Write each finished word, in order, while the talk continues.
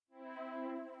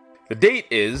The date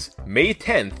is May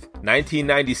 10th,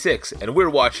 1996, and we're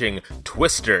watching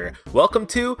Twister. Welcome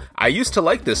to I Used to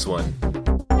Like This One.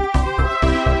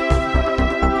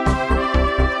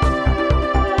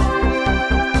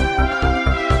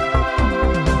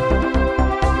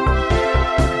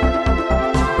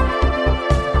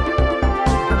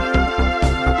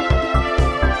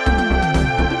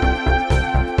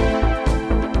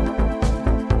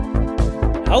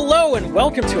 Hello and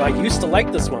welcome to I Used to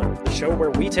Like This One, the show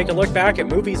where we take a look back at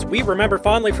movies we remember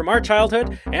fondly from our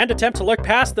childhood and attempt to look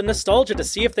past the nostalgia to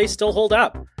see if they still hold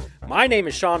up. My name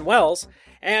is Sean Wells,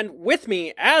 and with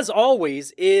me, as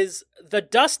always, is the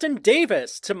Dustin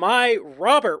Davis to my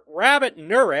Robert Rabbit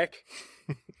Nurek.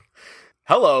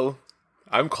 Hello,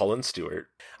 I'm Colin Stewart.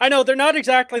 I know, they're not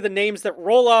exactly the names that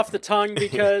roll off the tongue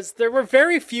because there were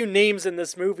very few names in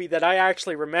this movie that I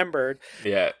actually remembered.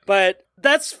 Yeah. But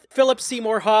that's Philip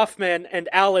Seymour Hoffman and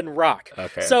Alan Ruck.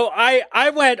 Okay. So I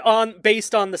went on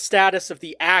based on the status of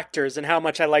the actors and how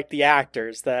much I like the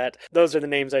actors, that those are the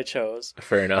names I chose.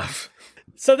 Fair enough.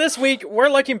 So this week, we're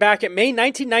looking back at May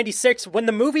 1996 when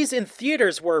the movies in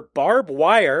theaters were Barb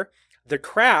Wire, The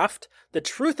Craft, The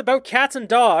Truth About Cats and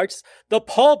Dogs, The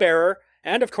Pallbearer,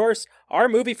 and, of course, our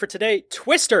movie for today,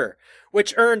 Twister,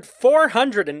 which earned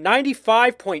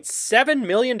 $495.7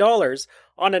 million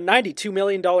on a $92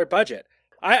 million budget.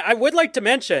 I would like to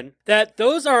mention that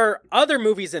those are other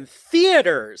movies in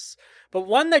theaters, but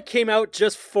one that came out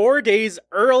just 4 days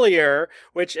earlier,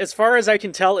 which, as far as I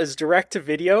can tell, is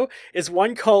direct-to-video, is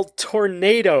one called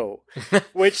Tornado,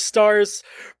 which stars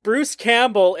Bruce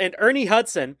Campbell and Ernie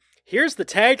Hudson. Here's the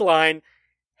tagline: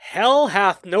 "Hell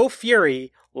hath no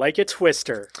fury like a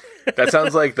twister." That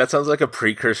sounds like a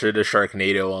precursor to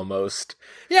Sharknado almost.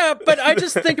 Yeah, but I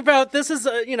just think about this is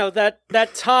that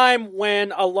time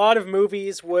when a lot of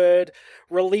movies would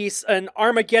release an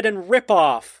Armageddon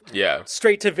ripoff. Yeah.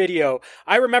 Straight to video.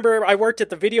 I remember I worked at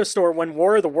the video store when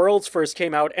War of the Worlds first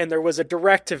came out, and there was a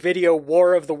direct to video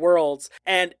War of the Worlds,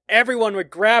 and everyone would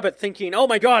grab it thinking, "Oh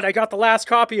my god, I got the last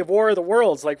copy of War of the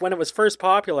Worlds," like when it was first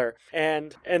popular,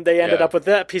 and they ended up with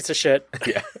that piece of shit.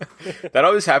 Yeah. That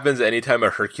always happens anytime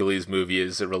a Hercules movie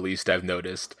is released, I've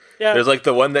noticed. Yeah. There's like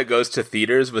the one that goes to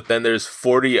theaters, but then there's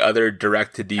 40 other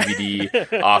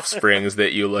direct-to-DVD offsprings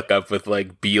that you look up with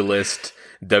like B-list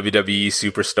WWE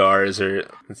superstars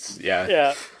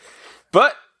Yeah.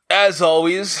 But, as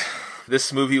always,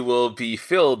 this movie will be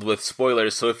filled with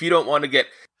spoilers, so if you don't want to get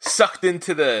sucked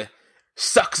into the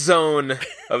suck zone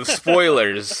of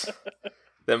spoilers,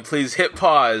 then please hit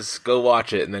pause, go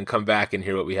watch it, and then come back and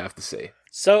hear what we have to say.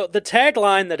 So the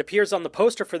tagline that appears on the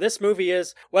poster for this movie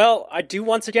is, well, I do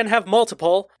once again have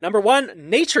multiple. Number one,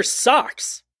 nature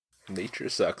sucks. Nature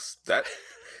sucks.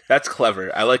 That's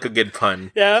clever. I like a good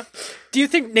pun. Yeah. Do you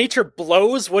think nature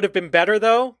blows would have been better,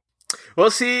 though?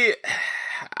 Well, see,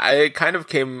 I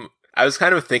was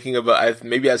kind of thinking about,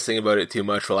 maybe I was thinking about it too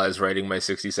much while I was writing my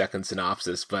 60-second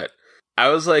synopsis, but I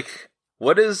was like,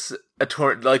 what is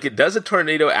does a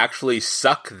tornado actually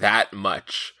suck that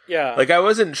much? Yeah. Like, I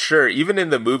wasn't sure. Even in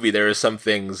the movie, there are some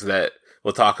things that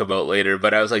we'll talk about later,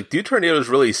 but I was like, do tornadoes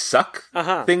really suck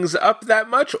things up that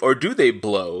much, or do they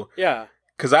blow? Yeah.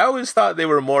 Because I always thought they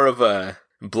were more of a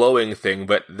blowing thing,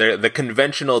 but the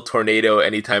conventional tornado,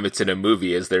 anytime it's in a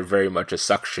movie, is they're very much a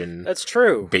suction. That's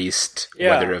true. Based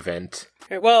weather event.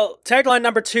 Okay, well, tagline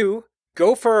number two,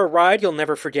 go for a ride you'll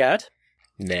never forget.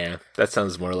 Nah, that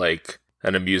sounds more like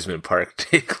an amusement park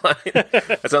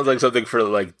tagline. That sounds like something for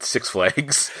like Six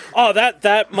Flags. Oh,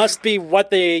 that must be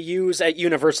what they use at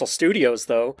Universal Studios,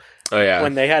 though. Oh, yeah.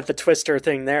 When they had the Twister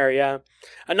thing there, yeah.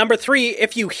 Number three,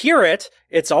 if you hear it,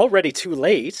 it's already too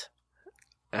late.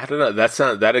 I don't know.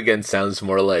 That again sounds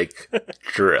more like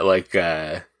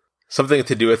something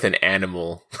to do with an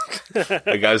animal.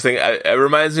 Like I was thinking, it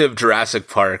reminds me of Jurassic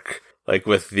Park, like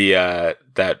with the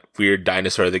that weird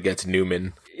dinosaur that gets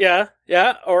Newman. Yeah,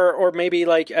 or maybe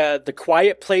like The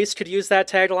Quiet Place could use that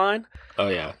tagline. Oh,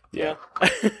 yeah.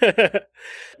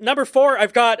 Number four,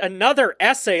 I've got another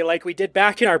essay like we did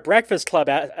back in our Breakfast Club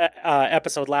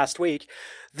episode last week.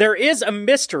 There is a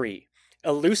mystery,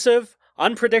 elusive,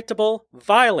 unpredictable,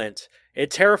 violent.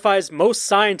 It terrifies most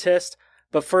scientists,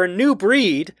 but for a new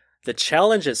breed, the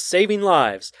challenge is saving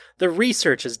lives. The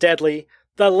research is deadly.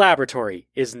 The laboratory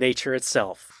is nature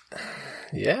itself.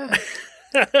 Yeah.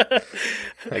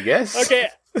 I guess. Okay.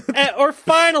 Or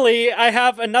finally, I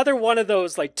have another one of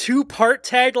those like two-part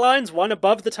taglines, one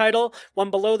above the title, one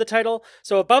below the title.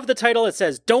 So above the title it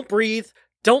says, "Don't breathe,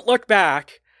 don't look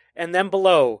back," and then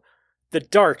below, "The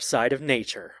dark side of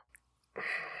nature."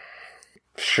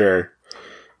 Sure,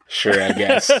 I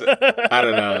guess. I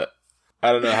don't know.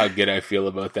 I don't know how good I feel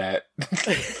about that.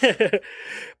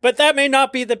 But that may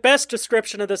not be the best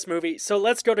description of this movie, so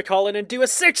let's go to Colin and do a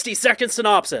 60-second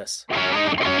synopsis.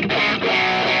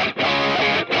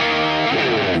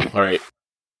 All right.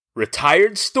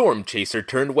 Retired storm chaser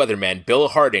turned weatherman Bill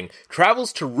Harding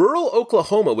travels to rural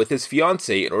Oklahoma with his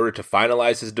fiancée in order to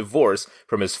finalize his divorce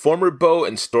from his former beau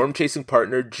and storm chasing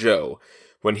partner Joe.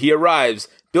 When he arrives,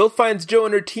 Bill finds Joe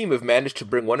and her team have managed to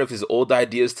bring one of his old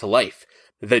ideas to life,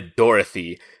 the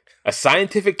Dorothy, a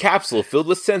scientific capsule filled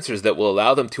with sensors that will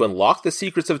allow them to unlock the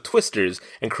secrets of Twisters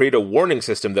and create a warning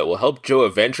system that will help Joe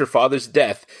avenge her father's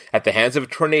death at the hands of a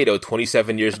tornado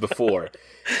 27 years before.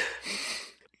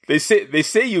 They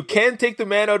say you can take the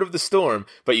man out of the storm,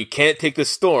 but you can't take the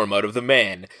storm out of the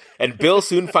man. And Bill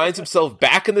soon finds himself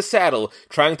back in the saddle,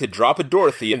 trying to drop a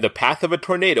Dorothy in the path of a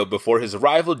tornado before his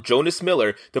rival Jonas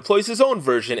Miller deploys his own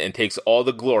version and takes all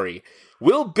the glory.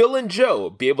 Will Bill and Joe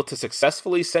be able to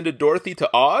successfully send a Dorothy to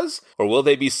Oz, or will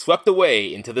they be swept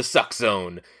away into the suck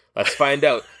zone? Let's find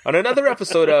out on another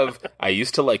episode of I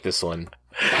Used to Like This One.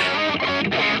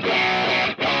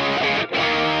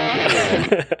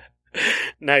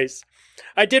 Nice.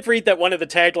 I did read that one of the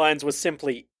taglines was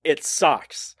simply, "It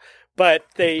sucks." But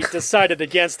they decided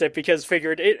against it because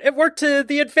figured it worked to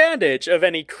the advantage of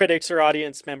any critics or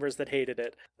audience members that hated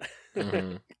it.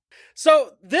 Mm-hmm.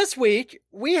 So this week,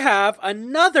 we have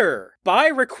another by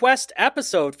request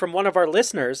episode from one of our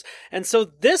listeners. And so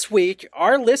this week,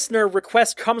 our listener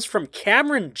request comes from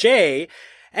Cameron J.,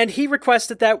 and he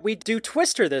requested that we do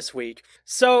Twister this week.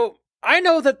 So I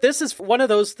know that this is one of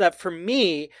those that for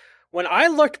me, when I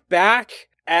look back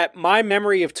at my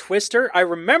memory of Twister, I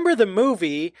remember the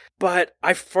movie, but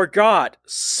I forgot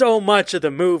so much of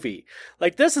the movie.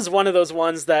 Like, this is one of those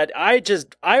ones that I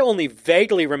only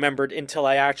vaguely remembered until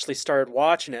I actually started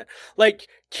watching it. Like,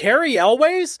 Cary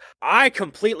Elwes, I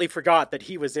completely forgot that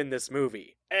he was in this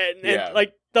movie. And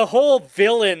like, the whole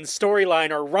villain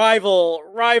storyline or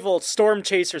rival storm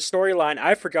chaser storyline,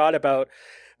 I forgot about.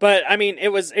 But, I mean, it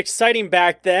was exciting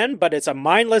back then, but it's a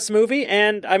mindless movie,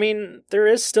 and, I mean, there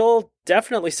is still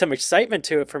definitely some excitement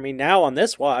to it for me now on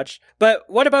this watch. But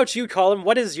what about you, Colin?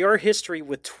 What is your history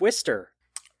with Twister?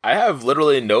 I have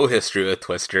literally no history with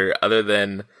Twister, other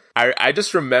than I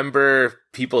just remember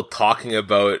people talking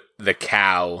about the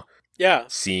cow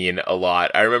scene a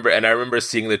lot. I remember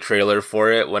seeing the trailer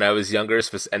for it when I was younger,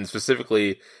 and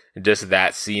specifically just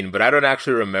that scene, but I don't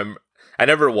actually remember. I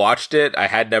never watched it. I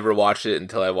had never watched it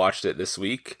until I watched it this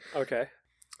week. Okay.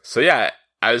 So yeah,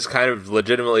 I was kind of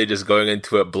legitimately just going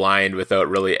into it blind without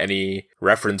really any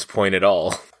reference point at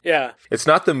all. Yeah. It's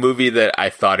not the movie that I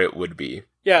thought it would be.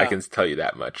 Yeah. I can tell you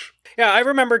that much. Yeah, I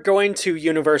remember going to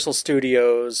Universal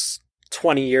Studios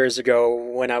 20 years ago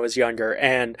when I was younger,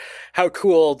 and how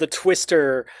cool the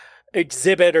Twister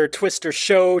exhibit or Twister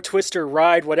show, Twister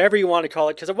ride, whatever you want to call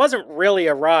it, because it wasn't really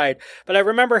a ride, but I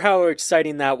remember how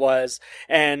exciting that was,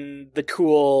 and the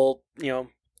cool,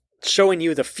 showing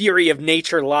you the fury of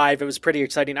nature live. It was pretty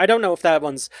exciting. I don't know if that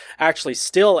one's actually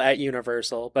still at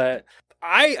Universal, but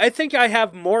I think I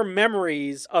have more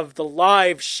memories of the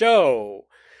live show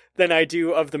than I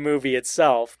do of the movie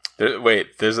itself.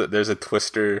 There's a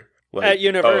Twister at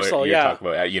Universal, you're talking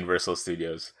about at Universal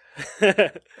Studios.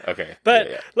 Okay.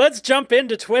 But let's jump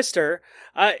into Twister.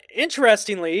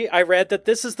 Interestingly, I read that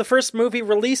this is the first movie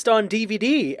released on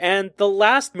DVD and the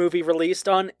last movie released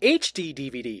on HD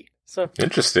DVD. So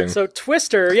interesting. So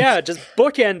Twister, just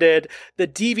bookended the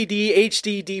DVD,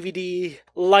 HD DVD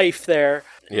life there.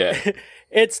 Yeah.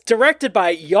 It's directed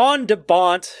by Jan de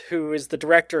Bont, who is the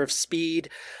director of Speed.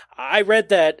 I read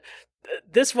that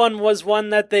this one was one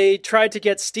that they tried to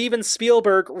get Steven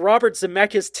Spielberg, Robert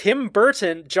Zemeckis, Tim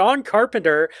Burton, John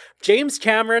Carpenter, James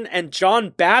Cameron, and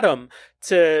John Badham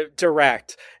to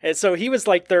direct. And so he was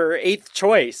like their eighth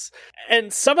choice.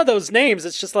 And some of those names,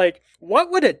 it's just like,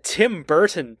 what would a Tim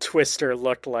Burton Twister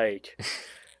look like?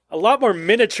 A lot more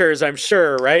miniatures, I'm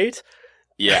sure, right?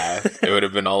 Yeah, it would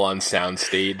have been all on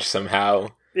soundstage somehow.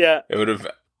 Yeah. It would have...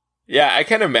 Yeah, I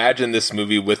can imagine this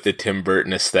movie with the Tim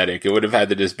Burton aesthetic. It would have had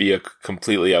to just be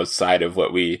completely outside of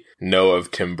what we know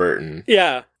of Tim Burton.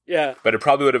 Yeah, yeah. But it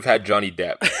probably would have had Johnny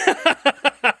Depp.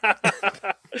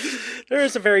 There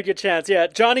is a very good chance. Yeah,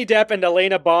 Johnny Depp and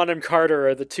Helena Bonham Carter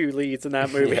are the two leads in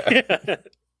that movie. Yeah.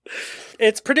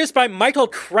 It's produced by Michael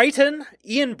Crichton,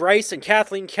 Ian Bryce, and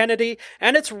Kathleen Kennedy,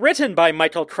 and it's written by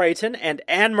Michael Crichton and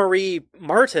Anne-Marie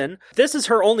Martin. This is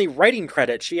her only writing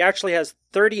credit. She actually has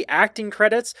 30 acting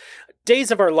credits.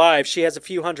 Days of Our Lives, she has a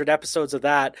few hundred episodes of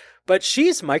that, but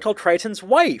she's Michael Crichton's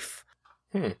wife.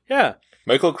 Yeah.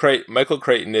 Michael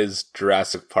Crichton is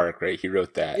Jurassic Park, right? He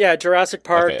wrote that. Yeah, Jurassic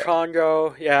Park, okay.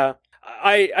 Congo, yeah.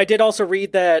 I did also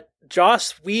read that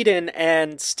Joss Whedon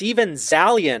and Steven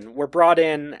Zalian were brought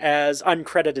in as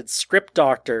uncredited script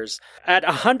doctors at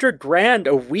 $100,000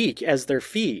 a week as their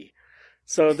fee.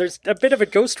 So there's a bit of a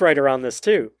ghostwriter on this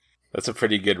too. That's a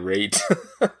pretty good rate.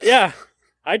 Yeah,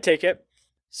 I'd take it.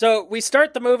 So we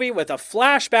start the movie with a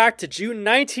flashback to June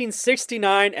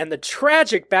 1969 and the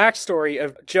tragic backstory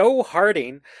of Joe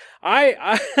Harding.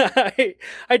 I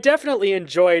definitely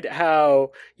enjoyed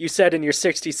how you said in your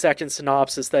 60-second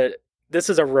synopsis that this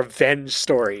is a revenge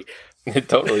story. It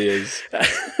totally is.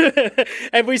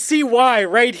 And we see why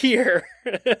right here.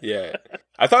 Yeah.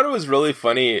 I thought it was really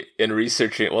funny in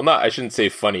researching. Well, I shouldn't say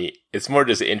funny. It's more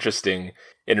just interesting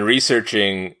in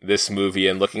researching this movie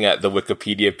and looking at the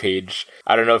Wikipedia page.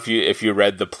 I don't know if you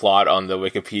read the plot on the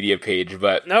Wikipedia page,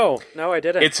 but no, I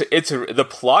didn't. The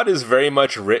plot is very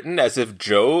much written as if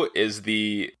Joe is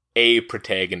the A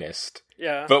protagonist.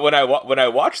 Yeah. But when I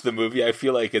watch the movie, I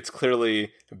feel like it's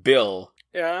clearly Bill.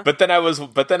 Yeah. But then I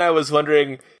was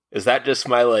wondering, is that just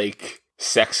my like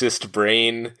sexist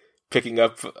brain picking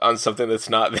up on something that's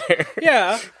not there?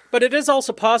 Yeah, but it is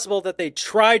also possible that they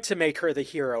tried to make her the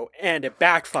hero and it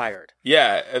backfired.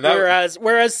 Yeah, and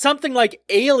whereas something like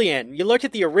Alien, you look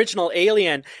at the original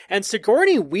Alien, and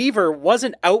Sigourney Weaver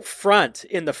wasn't out front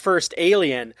in the first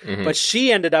Alien, but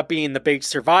she ended up being the big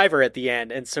survivor at the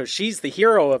end, and so she's the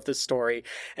hero of the story.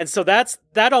 And so that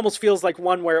almost feels like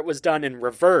one where it was done in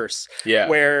reverse. Yeah.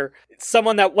 Where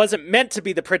someone that wasn't meant to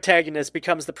be the protagonist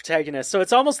becomes the protagonist. So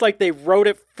it's almost like they wrote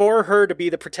it for her to be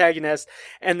the protagonist,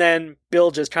 and then Bill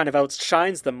just kind of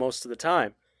outshines them most of the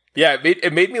time. Yeah,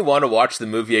 it made me want to watch the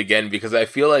movie again, because I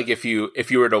feel like if you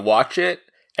were to watch it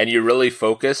and you're really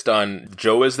focused on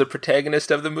Joe as the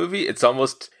protagonist of the movie, it's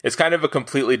kind of a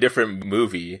completely different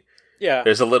movie. Yeah.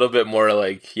 There's a little bit more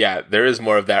like, there is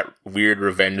more of that weird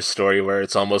revenge story where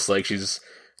it's almost like she's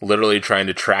literally trying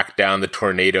to track down the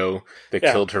tornado that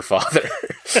killed her father.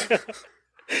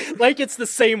 Like it's the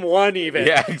same one even.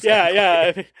 Yeah, exactly.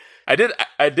 Yeah.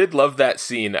 I did love that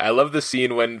scene. I love the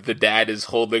scene when the dad is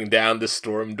holding down the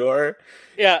storm door.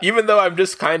 Yeah. Even though I'm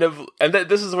just kind of... And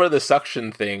this is where the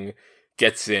suction thing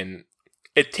gets in.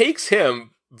 It takes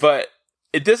him, but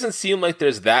it doesn't seem like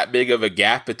there's that big of a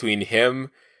gap between him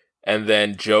and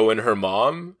then Joe and her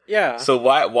mom. Yeah. So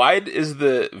why is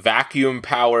the vacuum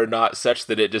power not such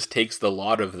that it just takes the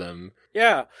lot of them?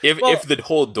 Yeah. If the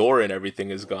whole door and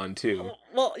everything is gone too.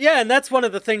 Well, yeah, and that's one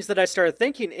of the things that I started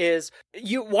thinking is,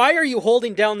 why are you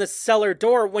holding down this cellar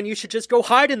door when you should just go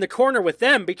hide in the corner with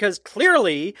them? Because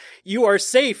clearly you are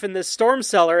safe in this storm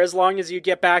cellar as long as you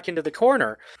get back into the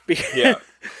corner. Yeah.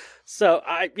 So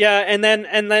and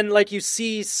then like you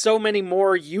see so many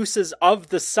more uses of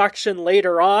the suction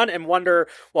later on and wonder,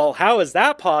 well, how is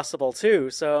that possible too?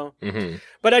 So,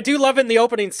 But I do love in the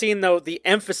opening scene though the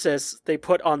emphasis they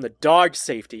put on the dog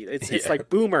safety. It's like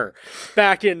Boomer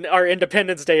back in our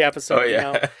Independence Day episode. Oh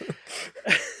yeah,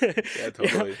 yeah,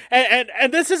 totally.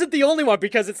 And this isn't the only one,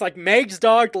 because it's like Meg's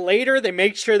dog later. They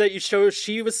make sure that you show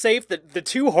she was safe. The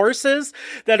two horses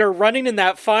that are running in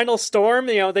that final storm,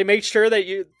 they make sure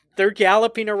that they're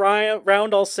galloping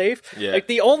around all safe. Yeah. Like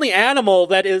the only animal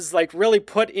that is like really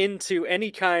put into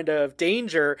any kind of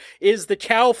danger is the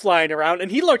cow flying around,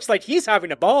 and he looks like he's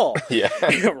having a ball. Yeah.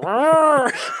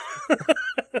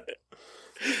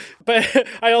 But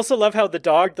I also love how the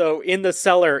dog though in the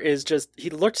cellar is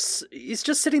he's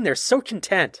just sitting there so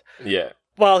content. Yeah.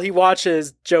 While he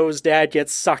watches Joe's dad get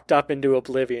sucked up into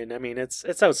oblivion. I mean, it's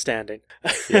outstanding.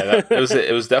 Yeah,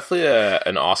 it was definitely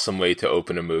an awesome way to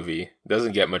open a movie. It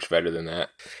doesn't get much better than that.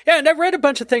 Yeah, and I read a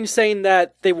bunch of things saying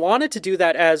that they wanted to do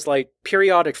that as like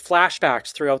periodic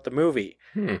flashbacks throughout the movie.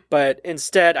 But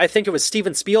instead, I think it was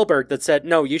Steven Spielberg that said,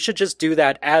 no, you should just do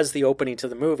that as the opening to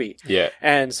the movie. Yeah.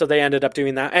 And so they ended up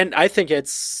doing that. And I think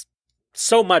it's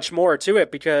so much more to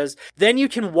it, because then you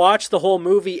can watch the whole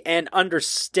movie and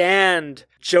understand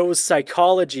Joe's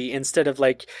psychology instead of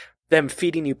like them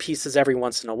feeding you pieces every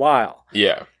once in a while.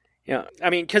 Yeah. Yeah. I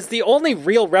mean, because the only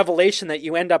real revelation that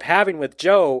you end up having with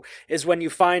Joe is when you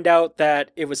find out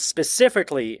that it was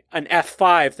specifically an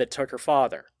F5 that took her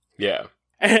father. Yeah.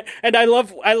 And I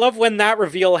love when that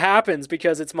reveal happens,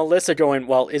 because it's Melissa going,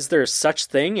 well, is there such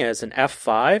thing as an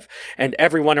F5? And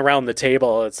everyone around the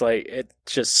table, it's like, it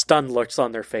just stunned looks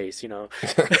on their face,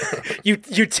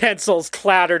 utensils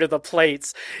clatter to the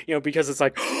plates, because it's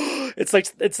like,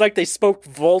 it's like they spoke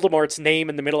Voldemort's name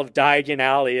in the middle of Diagon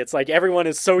Alley. It's like everyone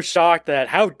is so shocked that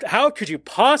how could you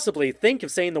possibly think of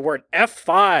saying the word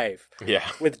F5 yeah.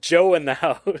 with Joe in the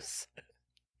house?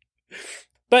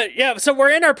 But yeah, so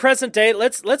we're in our present day.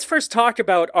 Let's first talk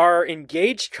about our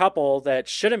engaged couple that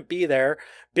shouldn't be there.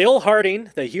 Bill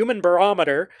Harding, the human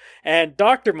barometer, and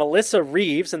Dr. Melissa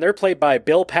Reeves, and they're played by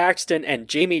Bill Paxton and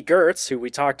Jamie Gertz, who we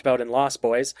talked about in Lost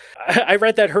Boys. I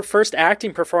read that her first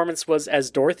acting performance was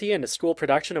as Dorothy in a school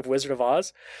production of Wizard of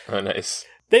Oz. Oh, nice.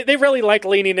 They really like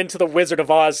leaning into the Wizard of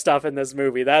Oz stuff in this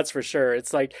movie, that's for sure.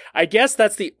 It's like, I guess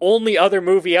that's the only other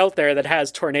movie out there that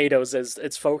has tornadoes as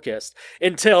its focus,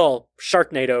 until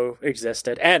Sharknado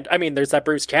existed. And, I mean, there's that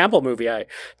Bruce Campbell movie I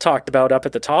talked about up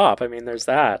at the top. I mean, there's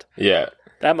that. Yeah.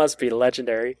 That must be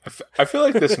legendary. I feel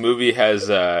like this movie has,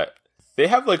 they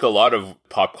have like a lot of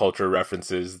pop culture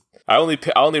references. I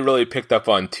only really picked up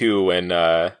on two when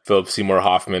Philip Seymour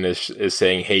Hoffman is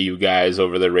saying, "Hey, you guys,"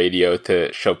 over the radio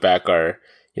to shout back our,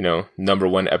 number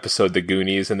one episode, The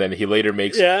Goonies, and then he later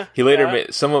makes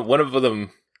one of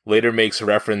them later makes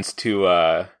reference to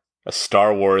a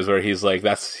Star Wars where he's like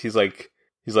that's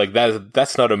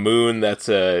not a moon, that's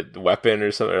a weapon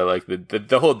or something, or like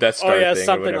the whole Death Star thing. Oh yeah,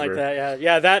 something like that.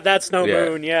 Yeah, that's no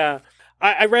moon. Yeah.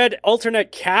 I read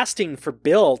alternate casting for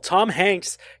Bill. Tom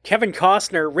Hanks, Kevin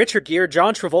Costner, Richard Gere,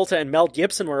 John Travolta, and Mel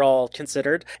Gibson were all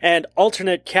considered. And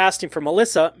alternate casting for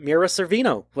Melissa, Mira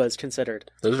Sorvino was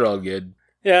considered. Those are all good.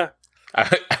 Yeah. I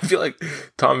feel like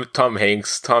Tom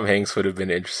Hanks would have been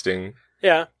interesting.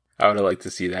 Yeah. I would have liked to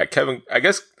see that. I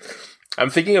guess I'm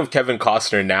thinking of Kevin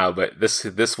Costner now, but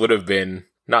this would have been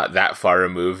not that far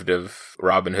removed of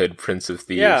Robin Hood, Prince of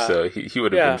Thieves, so he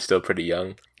would have been still pretty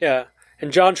young. Yeah.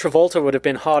 And John Travolta would have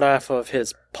been hot off of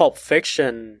his Pulp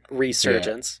Fiction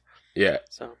resurgence. Yeah.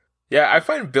 So. Yeah, I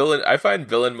find Bill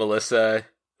and Melissa.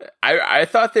 I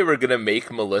thought they were gonna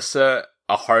make Melissa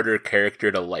a harder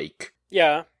character to like.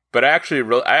 Yeah. But I actually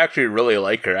really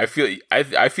like her. I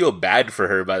feel bad for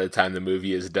her by the time the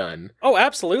movie is done. Oh,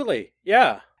 absolutely.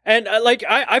 Yeah. And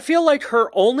I feel like her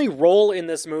only role in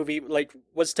this movie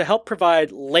was to help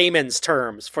provide layman's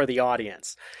terms for the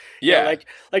audience. Yeah,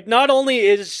 like not only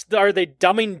are they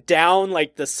dumbing down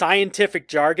like the scientific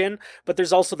jargon, but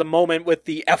there's also the moment with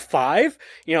the F5.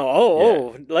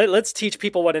 Let's teach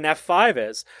people what an F5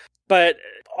 is. But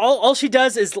all she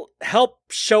does is help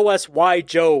show us why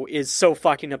Joe is so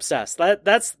fucking obsessed.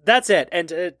 That's it, and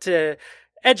to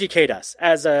educate us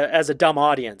as a dumb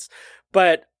audience.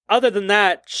 But other than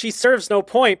that, she serves no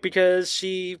point because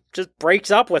she just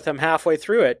breaks up with him halfway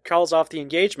through it, calls off the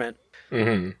engagement.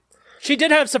 Mm-hmm. She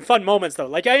did have some fun moments though.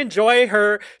 Like I enjoy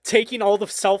her taking all the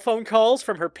cell phone calls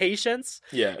from her patients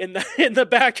in the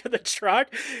back of the truck.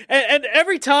 And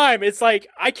every time it's like,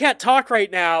 I can't talk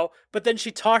right now, but then she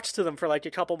talks to them for like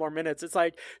a couple more minutes. It's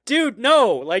like, dude,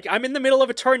 no, like I'm in the middle of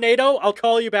a tornado. I'll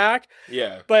call you back.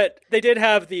 Yeah. But they did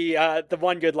have the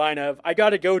one good line of, "I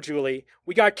gotta go, Julie.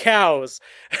 We got cows."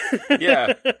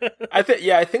 Yeah. I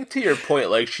think to your point,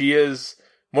 like she is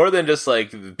more than just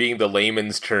like being the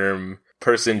layman's term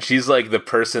person. She's like the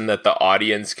person that the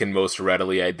audience can most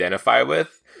readily identify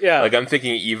with. Yeah. Like I'm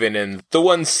thinking even in the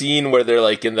one scene where they're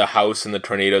like in the house and the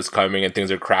tornado's coming and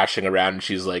things are crashing around and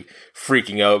she's like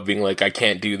freaking out, being like, "I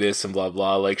can't do this," and blah,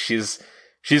 blah. Like she's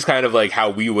kind of like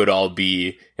how we would all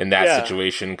be in that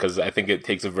situation, because I think it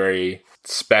takes a very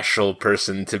special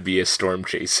person to be a storm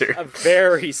chaser. A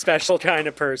very special kind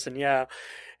of person. Yeah.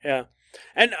 Yeah.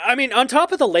 And I mean, on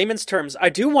top of the layman's terms, I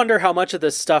do wonder how much of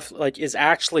this stuff like is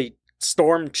actually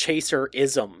storm chaser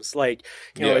isms. Like,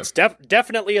 it's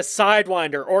definitely a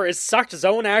sidewinder, or is sucked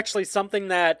zone actually something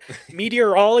that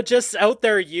meteorologists out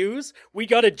there use? We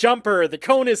got a jumper, the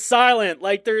cone is silent.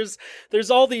 Like there's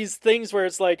all these things where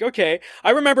it's like, okay,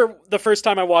 I remember the first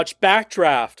time I watched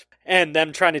Backdraft and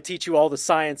them trying to teach you all the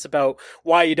science about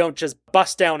why you don't just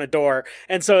bust down a door.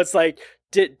 And so it's like,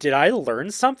 Did I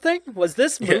learn something? Was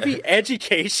this movie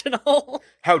educational?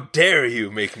 How dare you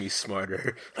make me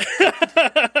smarter?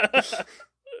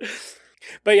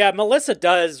 But yeah, Melissa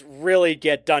does really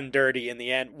get done dirty in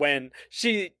the end when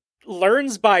she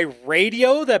learns by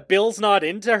radio that Bill's not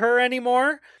into her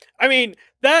anymore. I mean,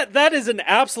 that is an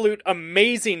absolute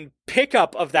amazing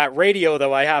pickup of that radio,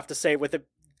 though, I have to say, with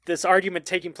this argument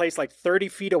taking place like 30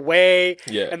 feet away,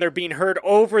 and they're being heard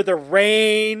over the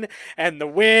rain and the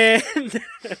wind,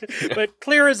 but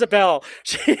clear as a bell.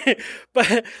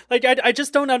 But like, I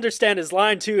just don't understand his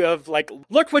line too of like,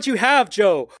 "Look what you have,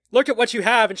 Joe. Look at what you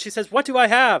have." And she says, "What do I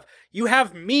have? You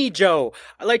have me, Joe."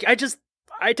 Like, I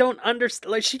don't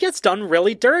understand. Like, she gets done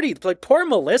really dirty. Like, poor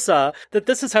Melissa, that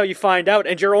this is how you find out.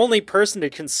 And your only person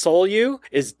to console you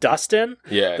is Dustin,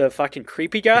 the fucking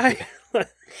creepy guy.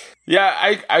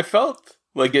 Yeah, I felt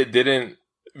like it didn't,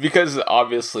 because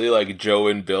obviously like Joe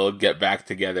and Bill get back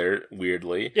together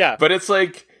weirdly. Yeah. But it's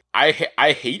like, I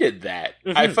hated that.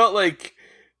 Mm-hmm. I felt like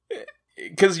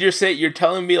because you're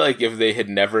telling me like if they had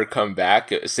never come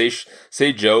back,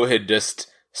 say Joe had just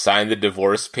signed the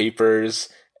divorce papers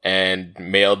and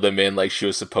mailed them in like she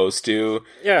was supposed to.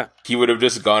 Yeah, he would have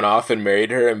just gone off and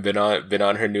married her and been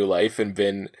on her new life and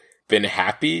been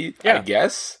happy. Yeah. I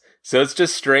guess. So it's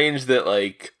just strange that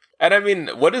like, and I mean,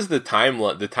 what is the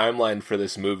timeline? The timeline for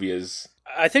this movie is,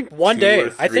 I think, 1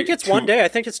 day. I think it's 1 day. I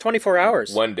think it's 24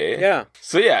 hours. 1 day. Yeah.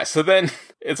 So then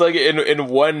it's like in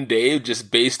 1 day, just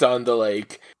based on the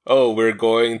like, oh, we're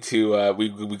going to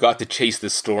we got to chase the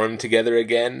storm together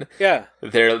again. Yeah.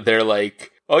 They're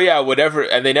like, oh yeah, whatever,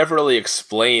 and they never really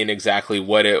explain exactly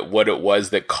what it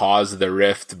was that caused the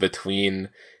rift between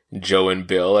Joe and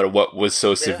Bill, or what was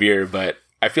so severe. But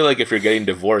I feel like if you're getting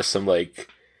divorced, some like,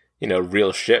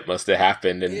 real shit must have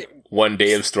happened, and 1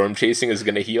 day of storm chasing is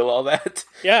going to heal all that.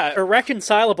 Yeah,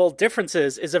 irreconcilable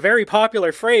differences is a very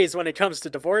popular phrase when it comes to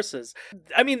divorces.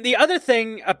 I mean, the other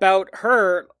thing about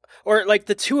her, or like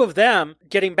the two of them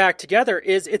getting back together,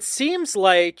 is it seems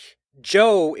like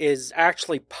Joe is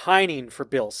actually pining for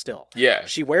Bill still. Yeah.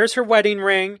 She wears her wedding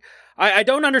ring. I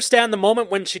don't understand the moment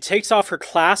when she takes off her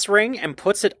class ring and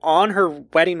puts it on her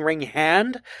wedding ring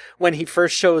hand when he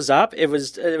first shows up. It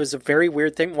was a very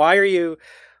weird thing. Why are you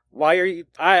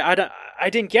I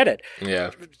didn't get it.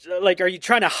 Yeah. Like, are you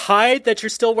trying to hide that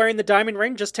you're still wearing the diamond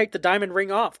ring? Just take the diamond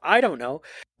ring off. I don't know.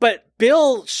 But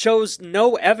Bill shows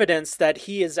no evidence that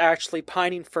he is actually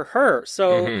pining for her.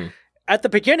 So at the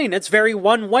beginning, it's very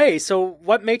one way. So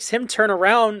what makes him turn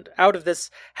around out of this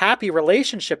happy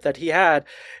relationship that he had?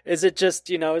 Is it just,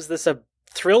 is this a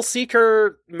thrill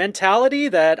seeker mentality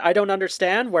that I don't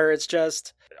understand, where it's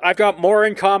just, I've got more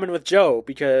in common with Joe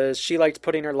because she liked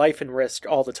putting her life in risk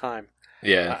all the time.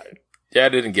 Yeah. I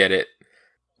didn't get it.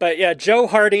 But yeah, Joe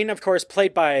Harding, of course,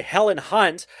 played by Helen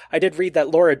Hunt. I did read that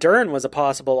Laura Dern was a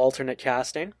possible alternate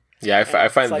casting. Yeah, I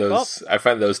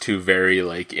find those two very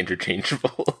like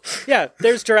interchangeable. Yeah,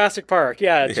 there's Jurassic Park.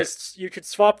 Yeah, just you could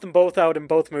swap them both out in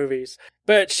both movies.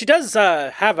 But she does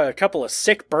have a couple of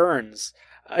sick burns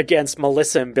against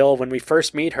Melissa and Bill when we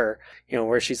first meet her.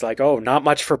 Where she's like, "Oh, not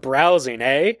much for browsing,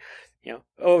 eh?"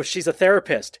 "Oh, she's a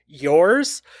therapist.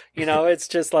 Yours?" It's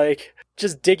just like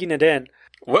just digging it in.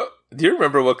 What do you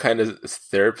remember? What kind of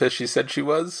therapist she said she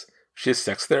was? She's a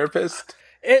sex therapist.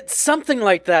 It's something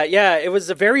like that, yeah. It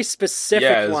was a very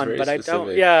specific one, but specific. I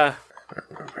don't, yeah. I don't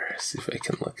remember. See if I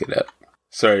can look it up.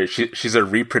 Sorry, she's a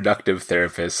reproductive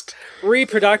therapist.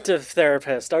 Reproductive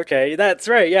therapist, okay. That's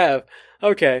right, yeah.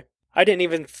 Okay. I didn't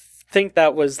even think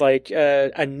that was like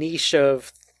a niche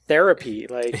of therapy.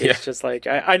 Like, it's just like,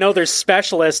 I know there's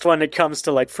specialists when it comes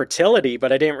to like fertility,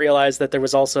 but I didn't realize that there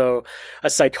was also a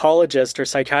psychologist or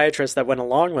psychiatrist that went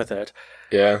along with it.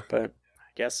 Yeah. But I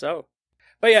guess so.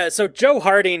 But yeah, so Joe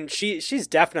Harding, she's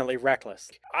definitely reckless.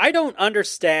 I don't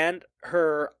understand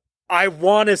her, I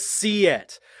want to see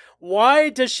it. Why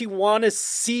does she want to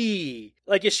see?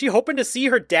 Like, is she hoping to see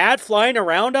her dad flying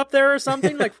around up there or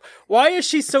something? Like, why is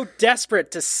she so desperate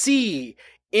to see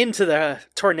into the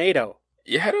tornado?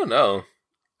 Yeah, I don't know.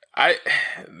 I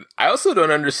also don't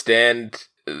understand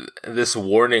this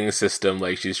warning system,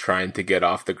 like she's trying to get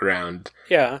off the ground.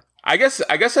 Yeah. I guess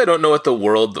I don't know what the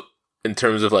world in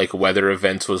terms of like weather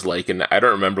events was like, and I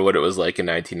don't remember what it was like in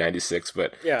 1996,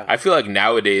 but yeah. I feel like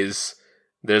nowadays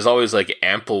there's always like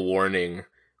ample warning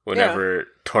whenever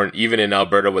even in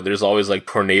Alberta, where there's always like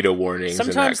tornado warnings.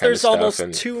 Sometimes and there's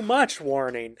almost too much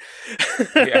warning.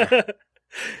 Yeah.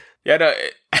 Yeah, no,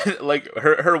 like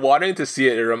her wanting to see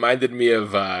it, it reminded me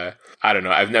of, I don't know,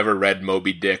 I've never read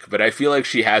Moby Dick, but I feel like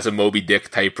she has a Moby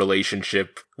Dick type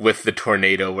relationship with the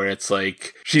tornado, where it's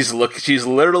like, she's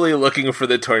literally looking for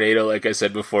the tornado, like I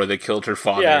said before, that killed her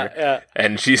father. Yeah.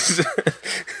 And she's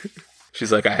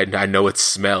like, I know its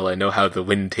smell, I know how the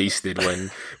wind tasted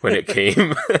when it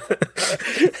came.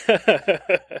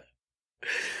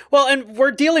 Well, and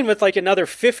we're dealing with like another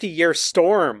 50-year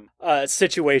storm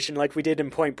situation like we did in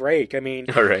Point Break. I mean,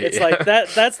 it's like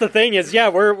that's the thing is,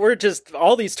 we're just,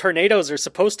 all these tornadoes are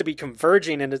supposed to be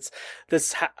converging, and it's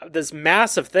this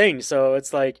massive thing. So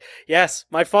it's like, yes,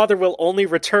 my father will only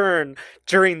return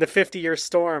during the 50-year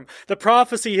storm. The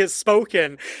prophecy has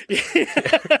spoken.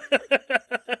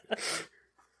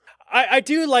 I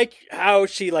do like how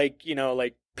she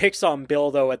picks on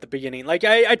Bill, though, at the beginning. Like,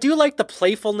 I do like the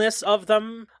playfulness of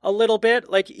them a little bit.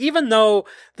 Like, even though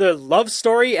the love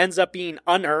story ends up being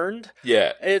unearned.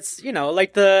 Yeah. It's,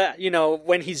 like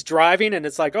when he's driving and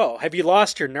it's like, oh, have you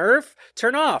lost your nerve?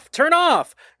 Turn off.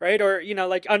 Right? Or,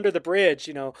 like under the bridge,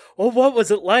 well, what was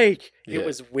it like? Yeah. It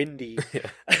was windy. Yeah.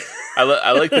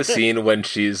 I like the scene when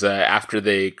she's, after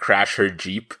they crash her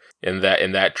Jeep,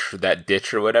 that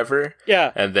ditch or whatever.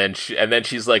 Yeah. And then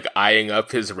she's like eyeing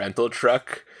up his rental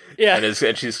truck. Yeah.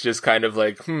 And she's just kind of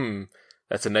like,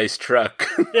 that's a nice truck.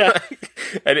 Yeah.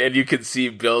 and you can see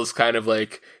Bill's kind of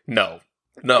like, no,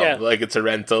 Yeah. like it's a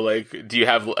rental. Like, do you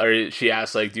have, or she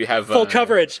asks, like, do you have full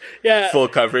coverage? Yeah. Full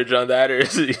coverage on that? Or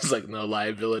is it, he's like, no,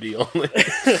 liability only.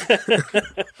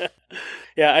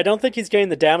 Yeah, I don't think he's getting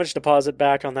the damage deposit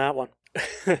back on that one.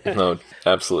 No,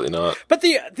 absolutely not. But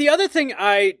the other thing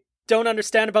I don't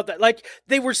understand about that, like,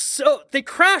 they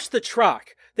crashed the truck.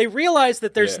 They realized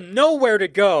that there's nowhere to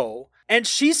go, and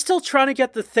she's still trying to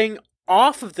get the thing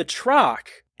off of the truck.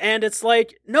 And it's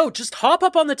like, no, just hop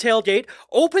up on the tailgate,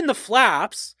 open the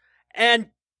flaps, and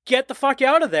get the fuck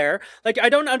out of there. Like, I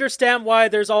don't understand why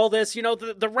there's all this,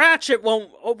 the ratchet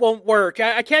won't work.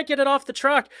 I can't get it off the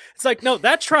truck. It's like, no,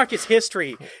 that truck is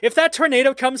history. If that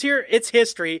tornado comes here, it's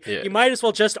history. Yeah. You might as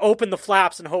well just open the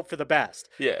flaps and hope for the best.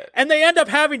 Yeah. And they end up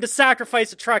having to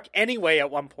sacrifice a truck anyway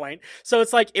at one point. So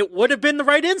it's like, it would have been the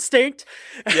right instinct.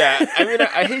 Yeah, I mean,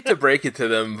 I hate to break it to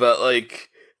them, but like,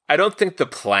 I don't think the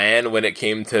plan when it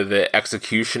came to the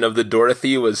execution of the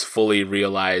Dorothy was fully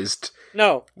realized.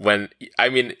 No.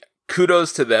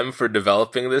 Kudos to them for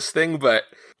developing this thing, but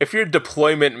if your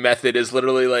deployment method is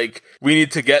literally like, we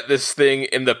need to get this thing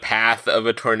in the path of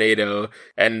a tornado,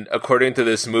 and according to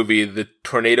this movie, the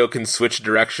tornado can switch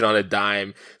direction on a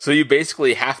dime, so you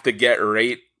basically have to get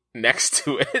right next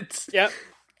to it. Yep.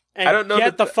 And I don't know,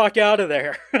 get the fuck out of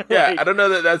there. Yeah, I don't know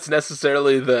that that's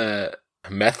necessarily the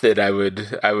method I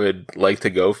would like to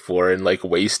go for and like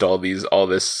waste all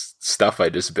this stuff I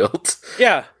just built.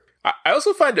 Yeah. I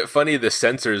also find it funny the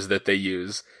sensors that they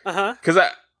use. Uh-huh. Because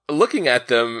looking at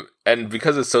them, and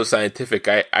because it's so scientific,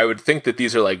 I would think that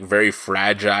these are like very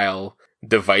fragile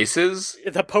devices.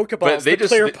 The Pokeballs, the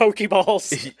clear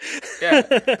Pokeballs.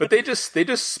 Yeah, but they just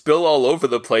spill all over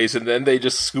the place, and then they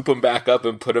just scoop them back up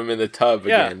and put them in the tub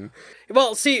again.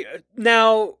 Well, see,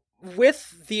 now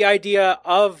with the idea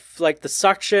of like the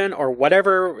suction or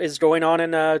whatever is going on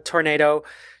in a tornado,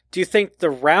 do you think the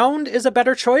round is a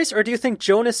better choice, or do you think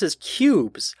Jonas's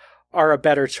cubes are a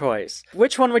better choice?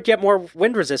 Which one would get more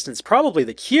wind resistance? Probably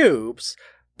the cubes,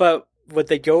 but would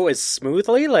they go as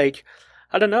smoothly? Like,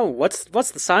 I don't know. What's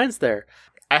the science there?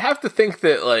 I have to think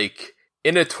that like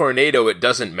in a tornado, it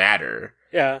doesn't matter.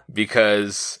 Yeah,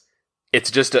 because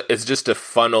it's just a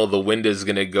funnel. The wind is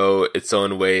gonna go its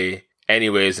own way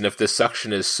anyways, and if the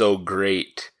suction is so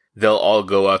great, they'll all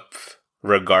go up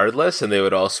regardless, and they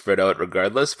would all spread out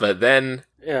regardless. But then,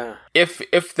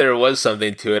 if there was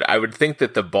something to it, I would think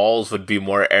that the balls would be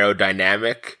more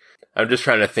aerodynamic. I'm just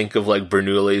trying to think of like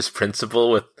Bernoulli's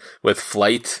principle with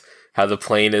flight, how the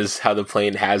plane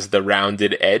has the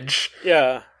rounded edge.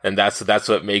 Yeah, and that's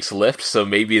what makes lift. So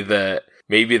maybe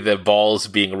the balls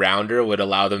being rounder would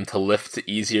allow them to lift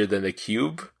easier than the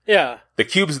cube. Yeah, the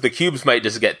cubes might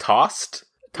just get tossed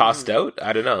out.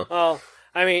 I don't know. Well,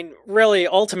 I mean, really,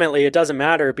 ultimately, it doesn't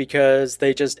matter because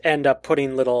they just end up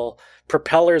putting little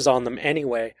propellers on them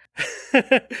anyway.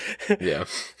 Yeah,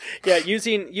 yeah.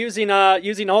 Using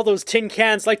all those tin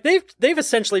cans, like they've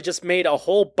essentially just made a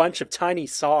whole bunch of tiny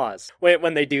saws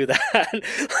when they do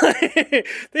that.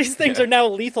 These things are now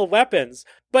lethal weapons.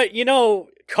 But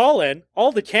Colin,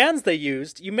 all the cans they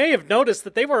used, you may have noticed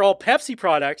that they were all Pepsi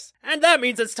products, and that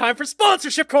means it's time for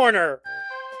Sponsorship Corner.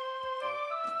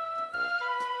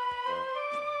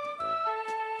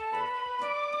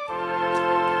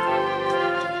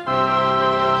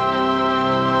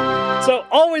 So,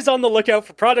 always on the lookout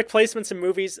for product placements in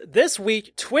movies. This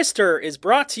week, Twister is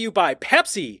brought to you by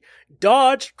Pepsi,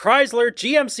 Dodge, Chrysler,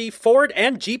 GMC, Ford,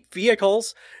 and Jeep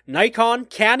vehicles, Nikon,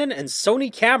 Canon, and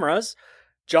Sony cameras,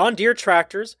 John Deere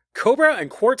tractors, Cobra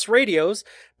and Quartz radios,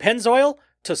 Pennzoil,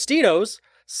 Tostitos,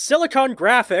 Silicon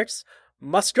Graphics,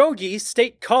 Muskogee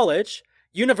State College,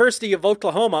 University of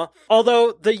Oklahoma,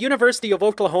 although the University of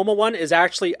Oklahoma one is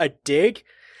actually a dig,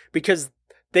 because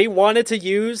they wanted to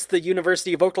use the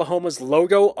University of Oklahoma's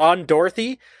logo on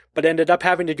Dorothy, but ended up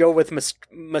having to go with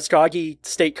Muskogee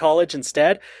State College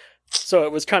instead. So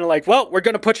it was kind of like, well, we're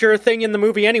going to put your thing in the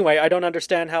movie anyway. I don't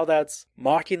understand how that's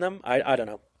mocking them. I don't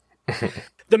know.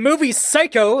 The movies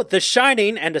Psycho, The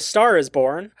Shining, and A Star is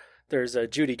Born. There's a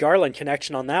Judy Garland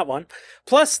connection on that one.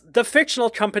 Plus, the fictional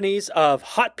companies of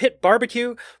Hot Pit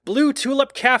Barbecue, Blue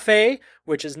Tulip Cafe,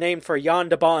 which is named for Jan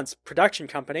de Bont's production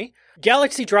company,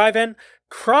 Galaxy Drive-In,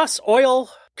 Cross Oil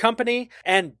Company,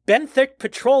 and Benthic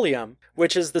Petroleum,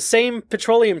 which is the same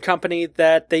petroleum company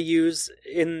that they use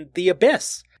in The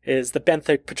Abyss, is the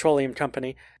Benthic Petroleum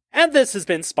Company. And this has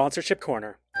been Sponsorship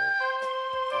Corner.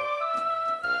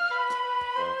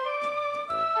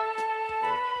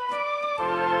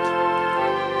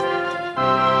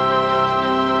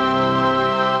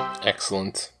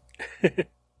 Excellent.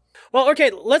 Well,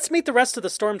 okay, let's meet the rest of the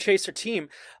Storm Chaser team.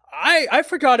 I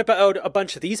forgot about a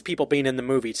bunch of these people being in the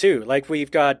movie, too. Like,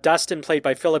 we've got Dustin, played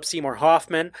by Philip Seymour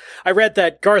Hoffman. I read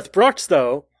that Garth Brooks,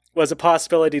 though, was a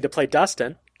possibility to play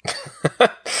Dustin.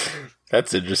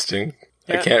 That's interesting.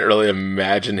 Yeah. I can't really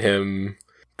imagine him.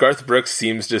 Garth Brooks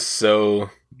seems just so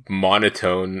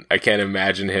monotone. I can't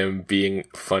imagine him being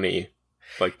funny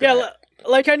like that. Yeah,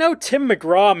 like, I know Tim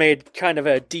McGraw made kind of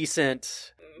a decent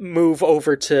move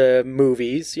over to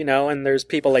movies, you know, and there's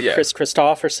people like Chris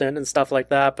Christopherson and stuff like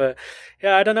that, but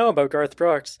yeah, I don't know about Garth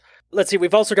Brooks. Let's see,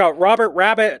 we've also got Robert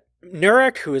Rabbit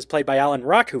Nurek, who is played by Alan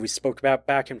Ruck, who we spoke about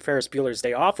back in Ferris Bueller's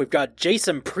Day Off. We've got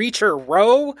Jason Preacher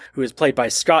Rowe, who is played by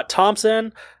Scott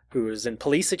Thompson, who is in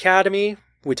Police Academy.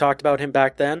 We talked about him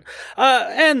back then.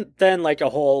 And then like a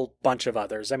whole bunch of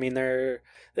others. I mean,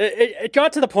 it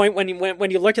got to the point when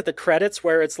you look at the credits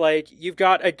where it's like, you've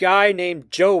got a guy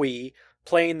named Joey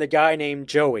playing the guy named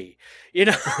Joey, you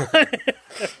know?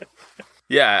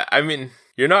 Yeah, I mean,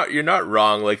 you're not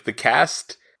wrong. Like, the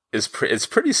cast is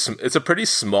it's a pretty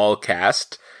small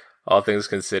cast, all things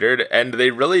considered, and they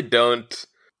really don't,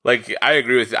 like, I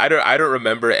agree with you. I don't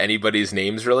remember anybody's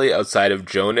names really outside of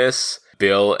Jonas,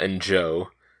 Bill, and Joe.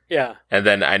 Yeah. And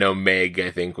then I know Meg,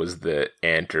 I think, was the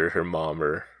aunt or her mom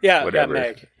or whatever. Yeah,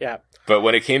 Meg, yeah. But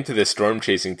when it came to the storm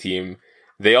chasing team,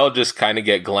 they all just kind of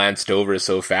get glanced over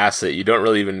so fast that you don't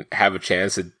really even have a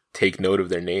chance to take note of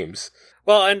their names.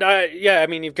 Well, and I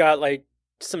mean, you've got like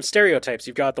some stereotypes.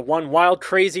 You've got the one wild,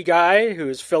 crazy guy who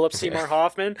is Philip Seymour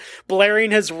Hoffman, blaring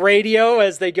his radio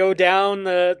as they go down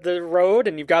the road,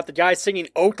 and you've got the guy singing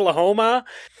Oklahoma.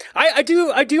 I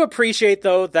do appreciate,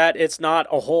 though, that it's not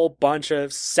a whole bunch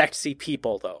of sexy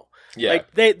people, though. Yeah.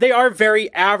 Like, they are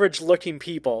very average-looking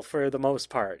people for the most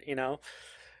part, you know?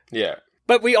 Yeah.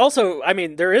 But we also, I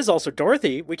mean, there is also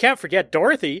Dorothy. We can't forget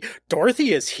Dorothy.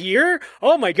 Dorothy is here?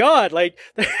 Oh my god, like...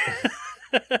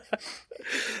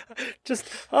 just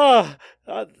the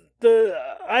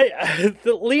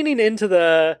leaning into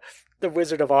the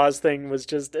Wizard of Oz thing was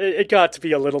just, it got to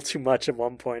be a little too much at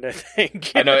one point, I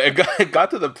think. I know, it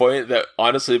got to the point that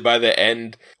honestly by the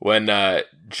end, when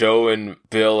Joe and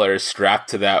Bill are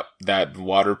strapped to that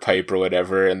water pipe or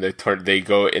whatever, and they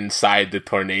go inside the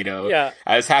tornado, yeah,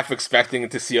 I was half expecting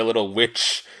to see a little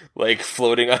witch like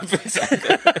floating up inside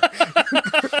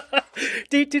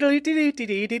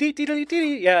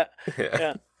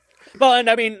yeah. Well, and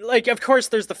I mean, like, of course,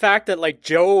 there's the fact that, like,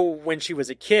 Joe, when she was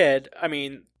a kid, I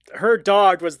mean, her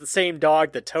dog was the same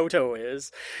dog that Toto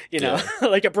is, you know,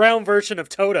 like a brown version of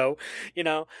Toto, you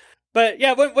know. But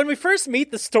yeah, when we first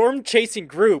meet the storm chasing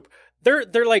group,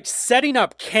 they're like setting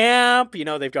up camp, you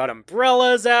know, they've got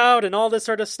umbrellas out and all this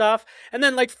sort of stuff. And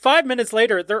then like 5 minutes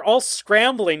later, they're all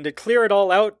scrambling to clear it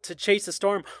all out to chase a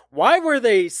storm. Why were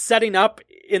they setting up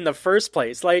in the first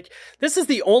place? Like, this is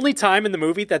the only time in the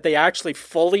movie that they actually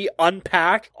fully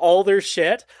unpack all their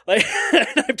shit. Like,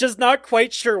 I'm just not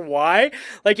quite sure why.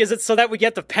 Like, is it so that we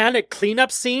get the panic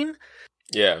cleanup scene?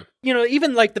 Yeah. You know,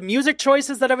 even like the music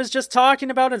choices that I was just talking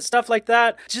about and stuff like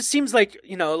that, just seems like,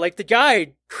 you know, like the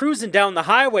guy cruising down the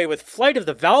highway with Flight of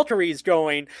the Valkyries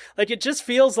going, like, it just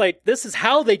feels like this is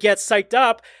how they get psyched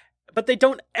up, but they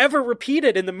don't ever repeat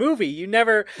it in the movie. You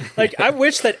never, like, I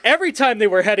wish that every time they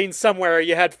were heading somewhere,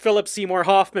 you had Philip Seymour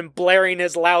Hoffman blaring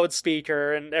his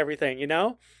loudspeaker and everything, you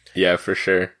know? Yeah, for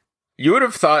sure. You would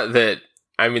have thought that,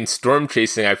 I mean, storm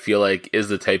chasing, I feel like, is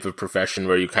the type of profession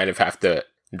where you kind of have to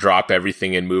drop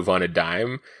everything and move on a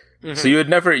dime. Mm-hmm. So you would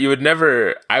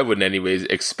never, I wouldn't anyways,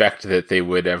 expect that they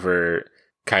would ever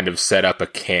kind of set up a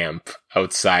camp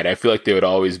outside. I feel like they would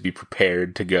always be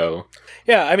prepared to go.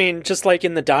 Yeah, I mean, just like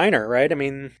in the diner, right? I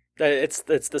mean, it's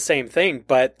the same thing,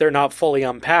 but they're not fully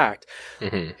unpacked.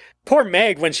 Mm-hmm. Poor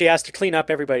Meg, when she has to clean up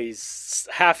everybody's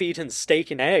half-eaten steak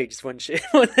and eggs when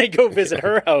they go visit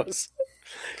her house.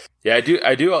 Yeah,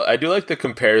 I do like the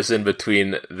comparison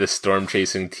between the storm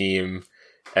chasing team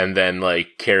and then,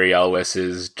 like, Carrie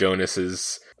Elwes's,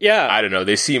 Jonas's. Yeah. I don't know.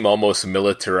 They seem almost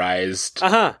militarized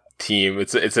team.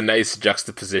 It's a nice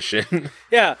juxtaposition.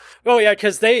 Yeah. Oh, yeah,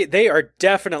 because they are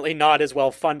definitely not as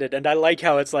well funded. And I like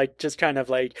how it's, like, just kind of,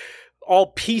 like, all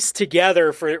pieced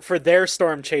together for their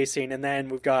storm chasing. And then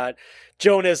we've got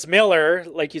Jonas Miller,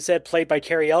 like you said, played by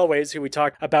Carrie Elwes, who we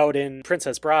talked about in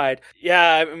Princess Bride.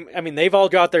 Yeah, I mean, they've all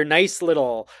got their nice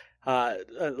little...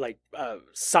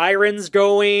 sirens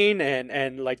going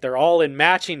and like they're all in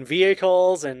matching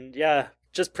vehicles and yeah,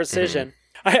 just precision.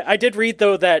 Mm-hmm. I did read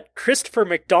though that Christopher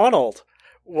McDonald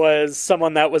was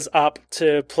someone that was up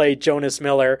to play Jonas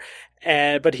Miller,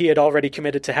 but he had already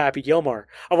committed to Happy Gilmore.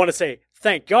 I want to say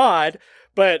thank God,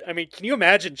 But I mean, can you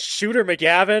imagine Shooter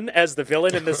McGavin as the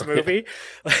villain in this movie?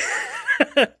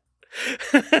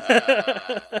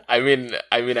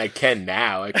 I can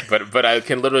now, but I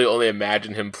can literally only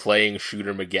imagine him playing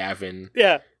Shooter McGavin.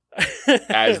 Yeah.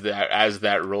 as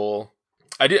that role.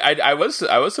 I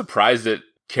was surprised that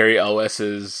Cary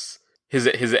Elwes's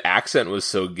his accent was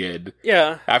so good.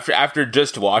 Yeah. After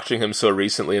just watching him so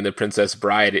recently in The Princess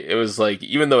Bride, it was like,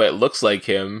 even though it looks like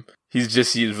him,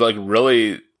 he's like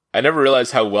really. I never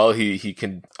realized how well he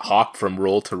can hop from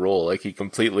role to role. Like, he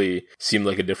completely seemed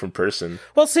like a different person.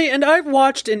 Well, see, and I've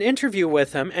watched an interview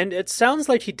with him, and it sounds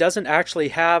like he doesn't actually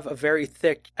have a very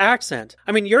thick accent.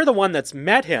 I mean, you're the one that's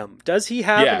met him. Does he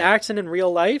have an accent in real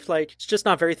life? Like, it's just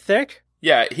not very thick?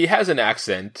 Yeah, he has an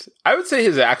accent. I would say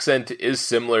his accent is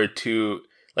similar to,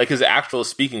 like, his actual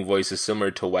speaking voice is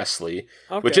similar to Wesley,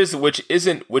 okay. which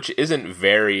isn't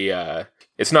very.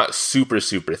 It's not super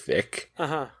thick.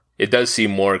 It does seem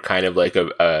more kind of like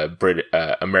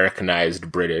a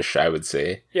Americanized British, I would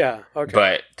say. Yeah. Okay.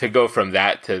 But to go from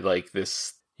that to like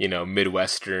this,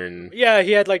 Midwestern. Yeah,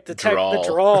 he had like the drawl. The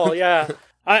drawl. Yeah.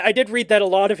 I did read that a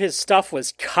lot of his stuff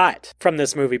was cut from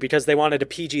this movie because they wanted a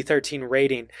PG-13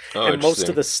 rating. And most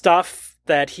of the stuff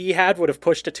that he had would have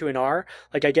pushed it to an R.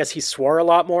 Like, I guess he swore a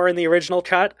lot more in the original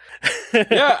cut.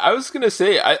 Yeah, I was going to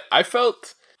say, I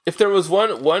felt if there was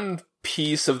one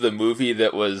piece of the movie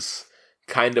that was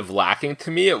kind of lacking to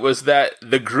me, it was that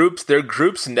their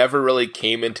groups never really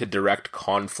came into direct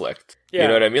conflict. Yeah. You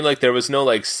know what I mean? Like, there was no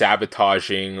like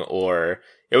sabotaging, or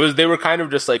they were kind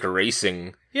of just like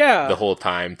racing the whole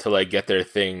time to like get their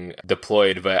thing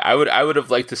deployed. But I would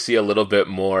have liked to see a little bit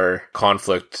more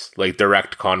conflict, like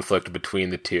direct conflict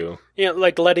between the two.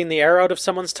 Like letting the air out of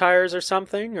someone's tires or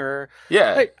something, or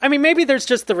like, I mean, maybe there's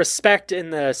just the respect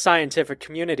in the scientific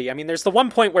community. I mean, there's the one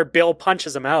point where Bill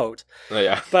punches him out. Oh,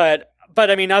 yeah. But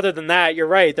I mean, other than that, you're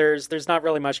right. There's not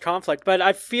really much conflict. But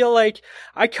I feel like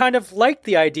I kind of like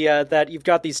the idea that you've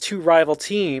got these two rival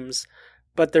teams,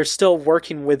 but they're still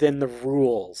working within the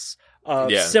rules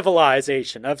of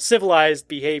civilization, of civilized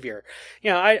behavior.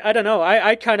 I don't know.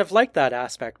 I kind of like that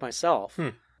aspect myself.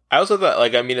 I also thought,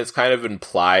 like, I mean, it's kind of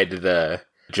implied the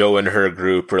Joe and her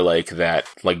group are like that,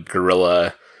 like,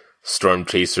 guerrilla storm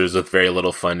chasers with very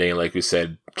little funding. Like we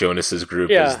said, Jonas's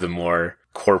group is the more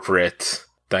corporate,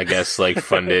 I guess, like,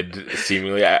 funded,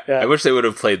 seemingly. I wish they would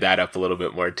have played that up a little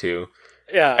bit more, too.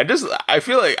 Yeah.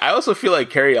 I also feel like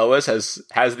Cary Elwes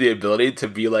has the ability to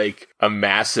be, like, a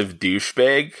massive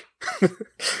douchebag.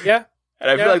 Yeah.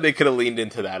 And I feel like they could have leaned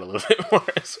into that a little bit more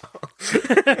as well.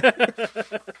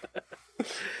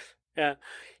 Yeah.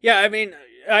 Yeah, I mean,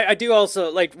 I do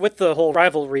also, like, with the whole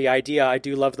rivalry idea, I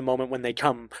do love the moment when they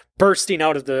come bursting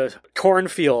out of the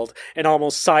cornfield and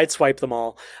almost sideswipe them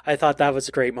all. I thought that was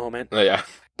a great moment. Oh, yeah.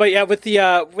 But yeah, with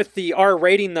the R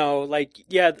rating though, like,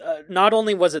 not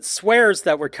only was it swears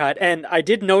that were cut, and I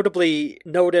did notably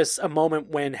notice a moment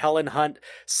when Helen Hunt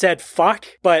said fuck,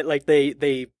 but like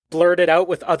they blurred it out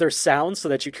with other sounds so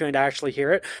that you couldn't actually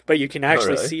hear it, but you can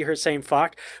actually see her saying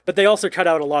fuck. But they also cut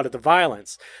out a lot of the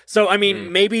violence. So, I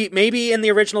mean, maybe in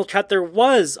the original cut there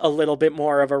was a little bit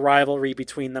more of a rivalry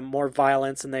between them, more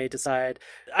violence, and they decide.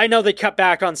 I know they cut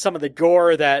back on some of the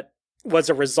gore that was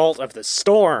a result of the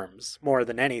storms more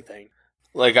than anything.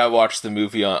 Like, I watched the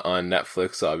movie on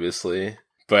Netflix, obviously.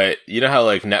 But you know how,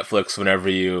 like, Netflix, whenever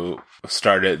you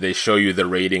start it, they show you the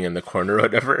rating in the corner or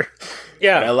whatever?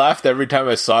 Yeah. And I laughed every time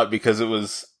I saw it because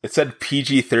it said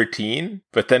PG-13,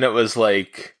 but then it was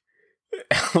like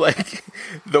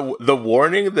the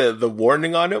warning, the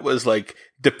warning on it was like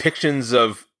depictions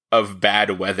of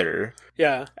bad weather.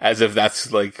 Yeah. As if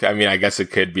that's like, I mean, I guess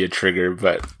it could be a trigger,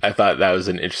 but I thought that was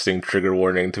an interesting trigger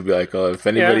warning to be like, oh, if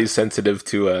anybody's sensitive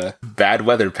to bad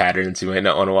weather patterns, you might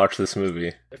not want to watch this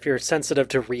movie. If you're sensitive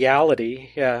to reality,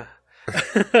 yeah.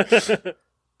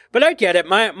 But I get it.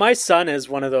 My son is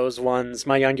one of those ones.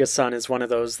 My youngest son is one of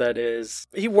those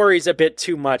he worries a bit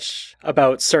too much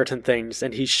about certain things,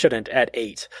 and he shouldn't at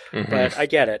 8. Mm-hmm. But I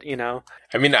get it,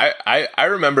 I mean, I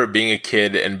remember being a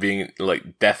kid and being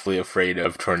like deathly afraid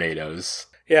of tornadoes.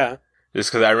 Yeah.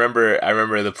 Just because I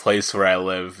remember the place where I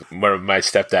live, where my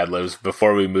stepdad lives,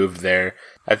 before we moved there.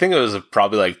 I think it was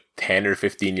probably like 10 or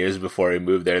 15 years before we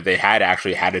moved there. They had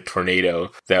actually had a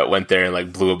tornado that went there and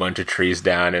like blew a bunch of trees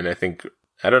down, and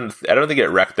I don't think it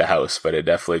wrecked the house, but it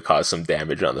definitely caused some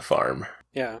damage on the farm.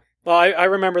 Yeah. Well, I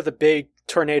remember the big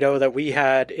tornado that we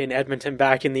had in Edmonton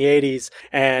back in the 80s,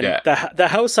 and the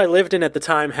house I lived in at the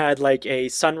time had like a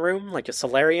sunroom, like a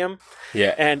solarium.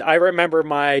 Yeah. And I remember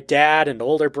my dad and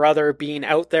older brother being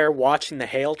out there watching the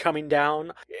hail coming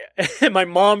down, and my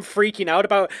mom freaking out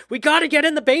about, we got to get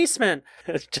in the basement.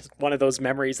 It's just one of those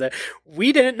memories that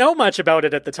we didn't know much about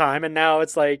it at the time, and now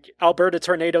it's like Alberta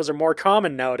tornadoes are more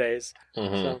common nowadays.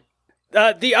 Mm-hmm. So.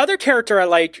 The other character I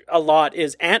like a lot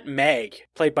is Aunt Meg,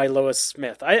 played by Lois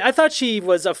Smith. I thought she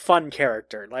was a fun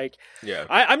character. Like, yeah.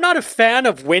 I'm not a fan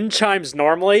of wind chimes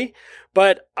normally,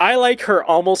 but I like her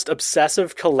almost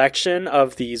obsessive collection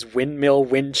of these windmill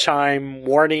wind chime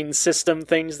warning system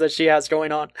things that she has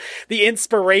going on. The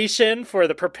inspiration for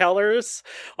the propellers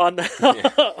on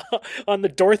the on the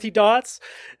Dorothy dots.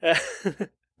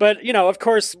 But, you know, of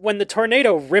course, when the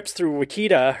tornado rips through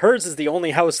Wakita, hers is the only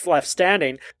house left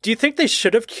standing. Do you think they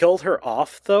should have killed her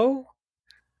off, though?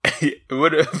 It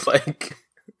would have, like...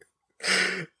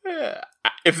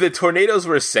 If the tornadoes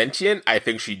were sentient, I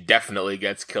think she definitely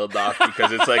gets killed off,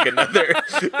 because it's like another...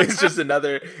 It's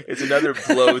another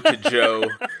blow to Joe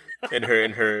in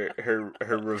her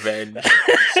revenge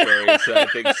story, so I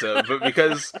think so. But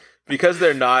because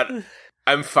they're not...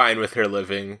 I'm fine with her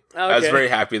living. Okay. I was very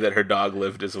happy that her dog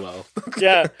lived as well.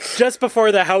 Yeah, just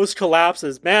before the house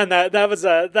collapses. Man, that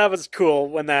was cool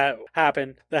when that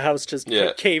happened. The house just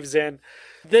caves in.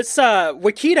 This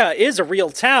Wakita is a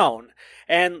real town,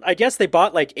 and I guess they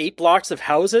bought like 8 blocks of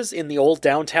houses in the old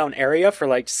downtown area for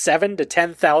like $7,000 to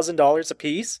 $10,000 a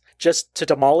piece just to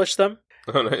demolish them.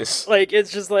 Oh, nice. Like,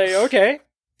 it's just like, okay.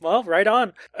 Well, right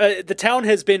on. The town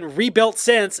has been rebuilt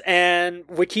since, and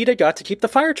Wakita got to keep the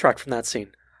fire truck from that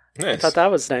scene. Nice. I thought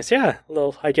that was nice. Yeah, a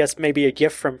little, I guess, maybe a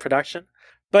gift from production.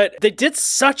 But they did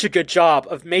such a good job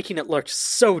of making it look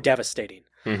so devastating.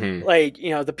 Mm-hmm. Like,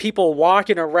 you know, the people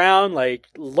walking around, like,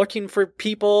 looking for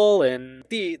people, and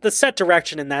the set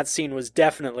direction in that scene was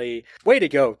definitely, way to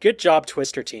go. Good job,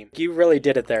 Twister team. You really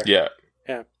did it there. Yeah.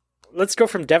 Yeah. Let's go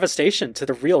from devastation to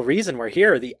the real reason we're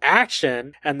here, the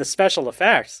action and the special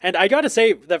effects. And I gotta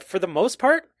say that for the most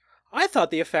part, I thought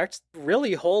the effects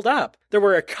really hold up. There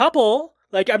were a couple,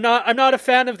 like I'm not a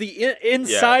fan of the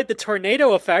inside the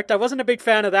tornado effect. I wasn't a big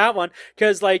fan of that one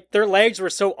because like their legs were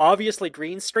so obviously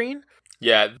green screen.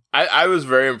 Yeah, I was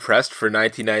very impressed for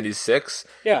 1996.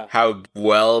 Yeah. How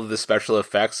well the special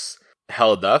effects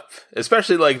held up,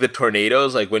 especially like the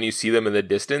tornadoes, like when you see them in the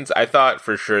distance. I thought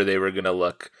for sure they were gonna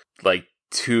look like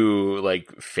too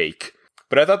like fake,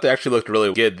 but I thought they actually looked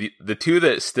really good. The two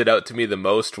that stood out to me the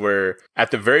most were at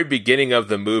the very beginning of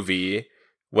the movie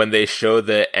when they show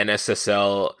the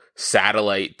NSSL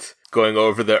satellite going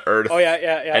over the Earth. Oh yeah.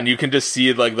 And you can just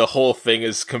see like the whole thing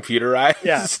is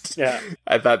computerized. Yeah.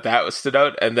 I thought that stood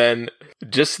out, and then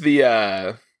just the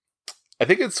I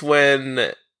think it's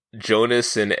when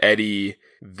Jonas and Eddie,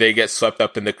 they get swept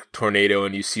up in the tornado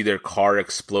and you see their car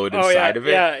explode inside of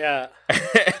it. Yeah.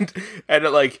 and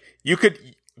like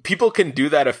people can do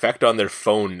that effect on their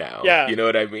phone now. Yeah. You know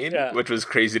what I mean? Yeah. Which was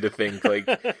crazy to think. Like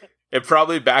it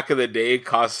probably back in the day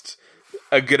cost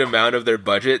a good amount of their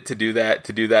budget to do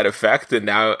that effect, and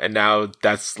now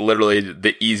that's literally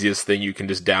the easiest thing you can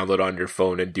just download on your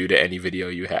phone and do to any video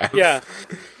you have. Yeah.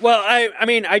 Well, I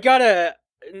mean, I gotta,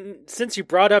 since you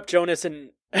brought up Jonas and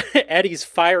Eddie's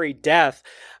fiery death,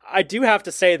 I do have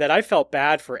to say that I felt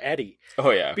bad for Eddie.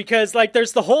 Oh yeah. Because like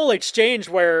there's the whole exchange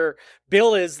where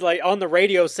Bill is like on the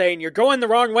radio saying, "You're going the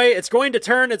wrong way. It's going to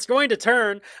turn. It's going to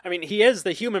turn." I mean, he is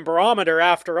the human barometer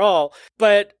after all,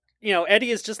 but you know, Eddie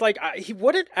is just like, he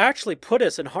wouldn't actually put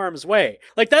us in harm's way.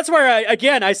 Like, that's where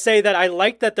I say that I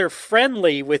like that they're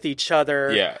friendly with each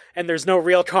other. Yeah. And there's no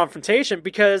real confrontation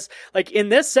because, like, in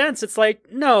this sense, it's like,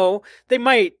 no, they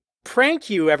might prank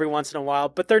you every once in a while,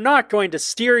 but they're not going to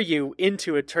steer you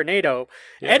into a tornado.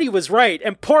 Yeah. Eddie was right.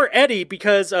 And poor Eddie,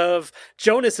 because of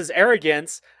Jonas's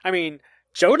arrogance. I mean,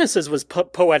 Jonas's was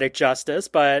poetic justice,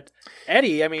 but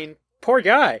Eddie, I mean, poor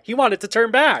guy. He wanted to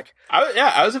turn back.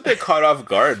 I was a bit caught off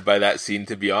guard by that scene,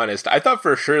 to be honest. I thought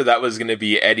for sure that was going to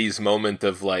be Eddie's moment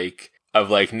of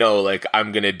no, like,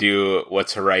 I'm going to do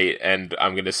what's right and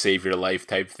I'm going to save your life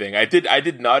type thing. I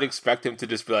did not expect him to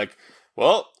just be like,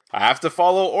 well, I have to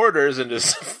follow orders and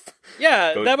just...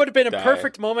 Yeah, that would have been a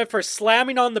perfect moment for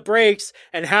slamming on the brakes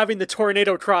and having the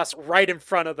tornado cross right in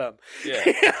front of them.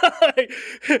 Yeah.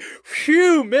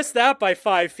 Phew, missed that by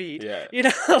 5 feet. Yeah. You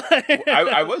know?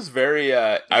 I was very,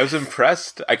 I was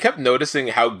impressed. I kept noticing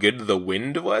how good the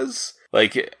wind was.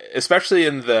 Like, especially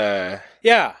in the...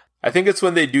 Yeah. I think it's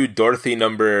when they do Dorothy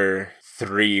number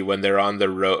 3 when they're on the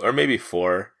road, or maybe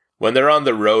 4, when they're on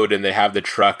the road and they have the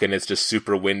truck and it's just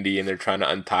super windy and they're trying to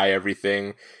untie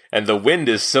everything. And the wind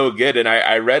is so good. And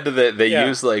I read that they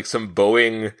use like some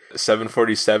Boeing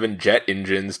 747 jet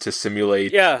engines to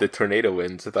simulate the tornado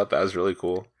winds. I thought that was really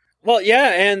cool. Well,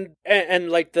 yeah,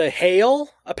 and like the hail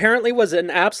apparently was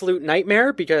an absolute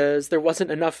nightmare because there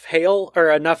wasn't enough hail or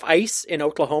enough ice in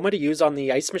Oklahoma to use on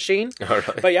the ice machine. Oh,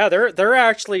 really? But yeah, they're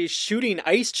actually shooting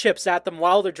ice chips at them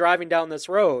while they're driving down this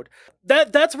road.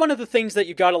 That's one of the things that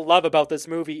you got to love about this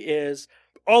movie is,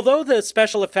 although the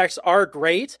special effects are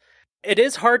great, it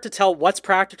is hard to tell what's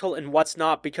practical and what's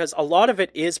not because a lot of it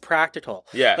is practical.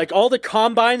 Yeah. Like all the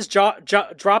combines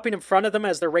dropping in front of them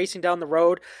as they're racing down the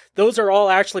road, those are all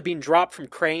actually being dropped from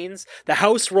cranes. The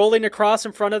house rolling across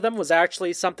in front of them was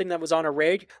actually something that was on a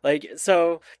rig. Like,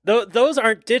 so those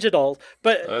aren't digital,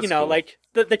 but That's you know, cool. Like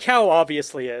the cow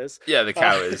obviously is. Yeah, the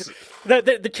cow is.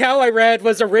 The cow I read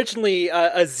was originally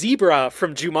a zebra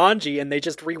from Jumanji and they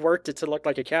just reworked it to look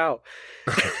like a cow.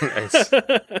 Nice.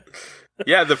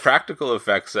 Yeah, the practical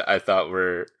effects I thought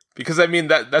were, because I mean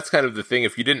that's kind of the thing.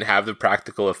 If you didn't have the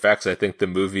practical effects, I think the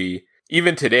movie,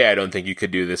 even today, I don't think you could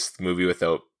do this movie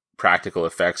without practical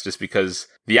effects, just because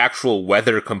the actual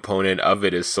weather component of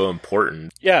it is so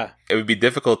important. Yeah, it would be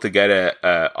difficult to get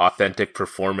a authentic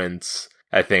performance,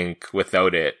 I think,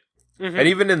 without it. Mm-hmm. And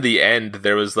even in the end,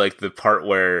 there was like the part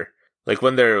where, like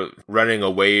when they're running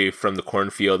away from the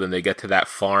cornfield and they get to that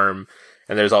farm.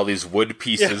 And there's all these wood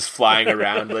pieces flying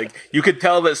around. Like, you could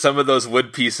tell that some of those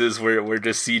wood pieces were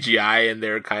just CGI and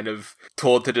they're kind of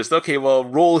told to just, okay, well,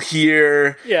 roll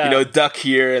here, duck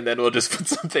here, and then we'll just put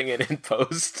something in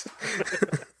post.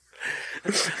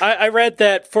 I read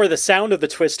that for the sound of the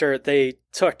Twister, they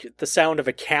took the sound of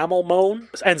a camel moan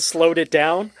and slowed it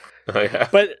down. Oh, yeah.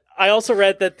 But I also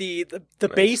read that the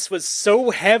bass was so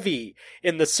heavy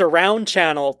in the surround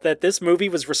channel that this movie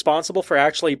was responsible for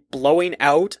actually blowing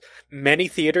out many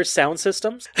theater sound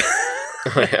systems.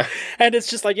 Oh, yeah. And it's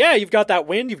just like, yeah, you've got that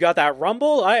wind, you've got that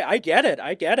rumble. I get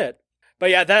it. But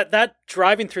yeah, that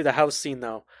driving through the house scene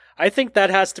though, I think that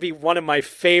has to be one of my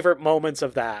favorite moments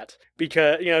of that.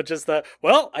 Because, just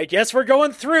I guess we're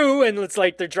going through, and it's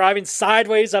like they're driving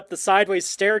sideways up the sideways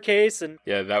staircase. And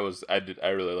yeah, I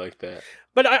really liked that.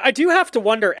 But I do have to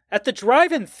wonder, at the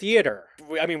drive-in theater,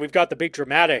 I mean, we've got the big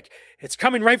dramatic, it's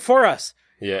coming right for us.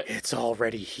 Yeah. It's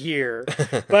already here.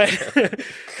 But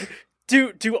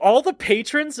do all the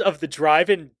patrons of the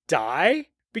drive-in die?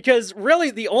 Because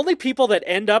really, the only people that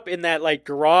end up in that like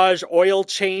garage, oil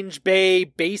change bay,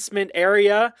 basement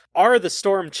area are the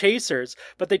storm chasers.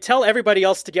 But they tell everybody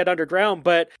else to get underground.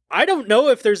 But I don't know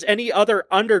if there's any other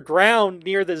underground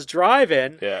near this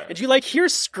drive-in. Yeah. And you like hear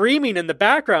screaming in the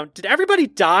background. Did everybody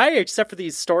die except for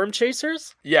these storm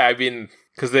chasers? Yeah, I mean,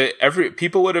 because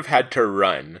people would have had to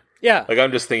run. Yeah. Like,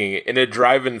 I'm just thinking, in a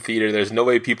drive-in theater, there's no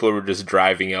way people were just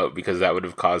driving out because that would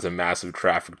have caused a massive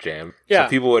traffic jam. Yeah. So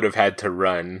people would have had to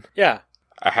run. Yeah.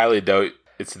 I highly doubt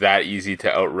it's that easy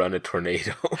to outrun a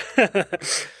tornado.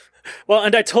 Well,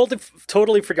 and I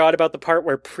totally forgot about the part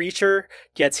where Preacher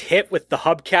gets hit with the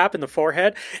hubcap in the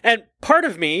forehead. And part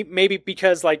of me, maybe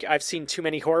because like I've seen too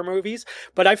many horror movies,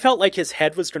 but I felt like his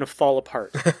head was going to fall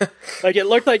apart. Like it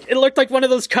looked like one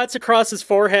of those cuts across his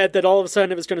forehead that all of a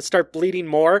sudden it was going to start bleeding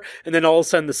more, and then all of a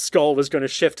sudden the skull was going to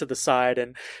shift to the side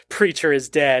and Preacher is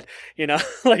dead.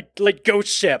 Like Ghost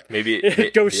Ship.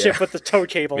 Maybe Ghost Ship with the tow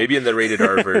cable. Maybe in the rated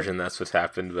R version that's what's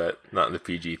happened, but not in the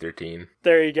PG-13.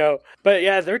 There you go. But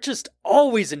yeah, they're just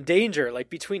always in danger, like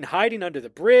between hiding under the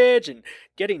bridge and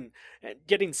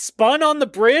getting spun on the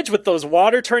bridge with those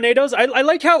water tornadoes. I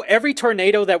like how every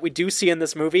tornado that we do see in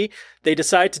this movie, they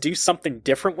decide to do something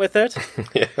different with it.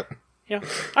 Yeah.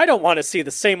 I don't want to see the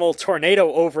same old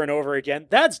tornado over and over again.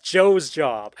 That's Joe's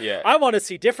job. Yeah. I want to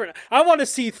see different. I want to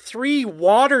see 3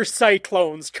 water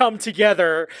cyclones come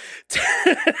together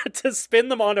to spin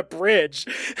them on a bridge.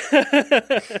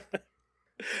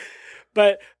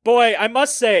 But boy, I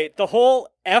must say, the whole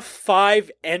F5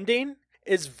 ending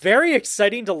is very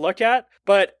exciting to look at,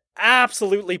 but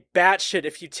absolutely batshit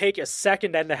if you take a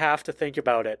second and a half to think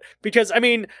about it. Because, I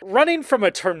mean, running from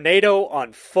a tornado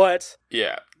on foot...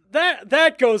 Yeah.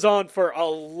 That goes on for a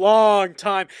long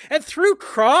time. And through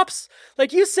crops,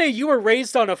 like you say you were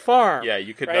raised on a farm. Yeah,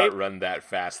 you could right? not run that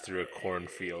fast through a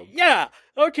cornfield. Yeah,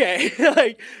 okay.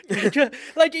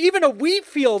 like even a wheat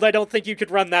field, I don't think you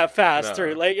could run that fast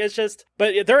through. Like it's just,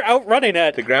 but they're outrunning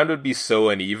it. The ground would be so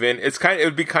uneven. It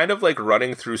would be kind of like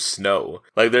running through snow.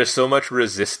 Like there's so much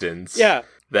resistance. Yeah.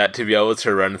 That to be able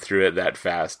to run through it that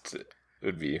fast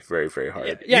would be very, very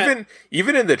hard. Yeah.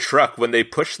 Even in the truck when they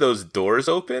push those doors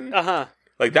open,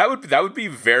 like that would be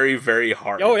very, very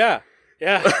hard. Oh yeah,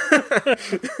 yeah.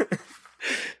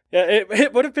 Yeah,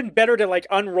 it would have been better to like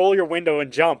unroll your window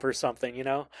and jump or something, you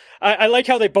know? I like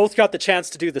how they both got the chance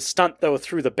to do the stunt though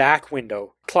through the back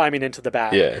window, climbing into the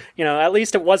back. Yeah. You know, at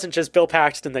least it wasn't just Bill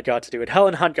Paxton that got to do it.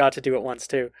 Helen Hunt got to do it once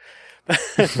too.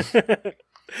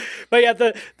 But yeah,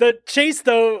 the chase,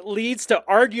 though, leads to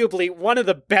arguably one of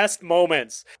the best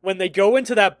moments when they go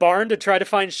into that barn to try to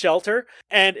find shelter,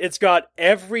 and it's got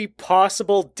every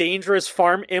possible dangerous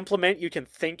farm implement you can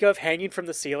think of hanging from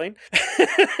the ceiling.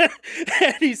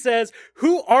 And he says,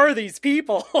 "Who are these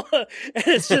people?" And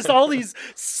it's just all these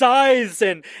scythes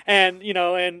and you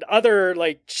know, and other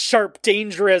like sharp,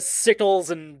 dangerous sickles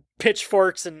and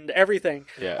pitchforks and everything.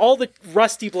 Yeah. All the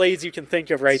rusty blades you can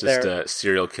think of right it's just, there.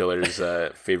 Serial killer's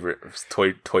favorite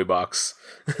toy box.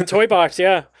 Toy box,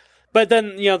 yeah. But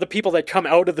then, you know, the people that come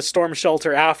out of the storm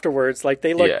shelter afterwards, like,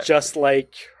 they look just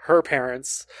like her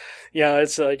parents. Yeah,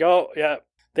 it's like, oh, yeah.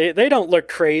 They don't look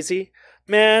crazy.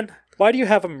 Man, why do you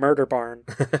have a murder barn?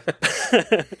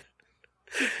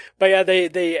 But yeah,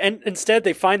 instead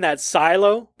they find that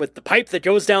silo with the pipe that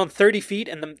goes down 30 feet,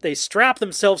 and they strap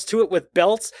themselves to it with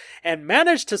belts and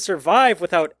manage to survive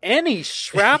without any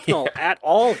shrapnel at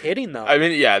all hitting them. I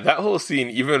mean, yeah, that whole scene,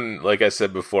 even like I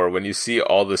said before, when you see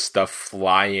all the stuff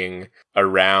flying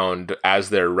around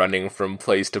as they're running from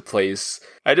place to place,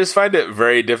 I just find it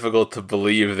very difficult to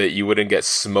believe that you wouldn't get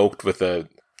smoked with a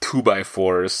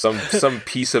 2x4, some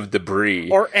piece of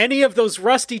debris, or any of those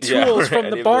rusty tools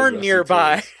from the barn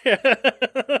nearby.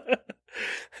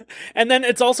 And then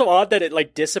it's also odd that it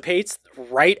like dissipates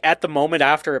right at the moment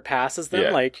after it passes them.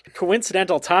 Yeah. Like,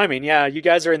 coincidental timing. Yeah, you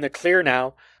guys are in the clear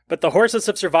now, but the horses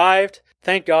have survived,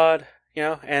 thank God. You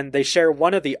know, and they share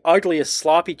one of the ugliest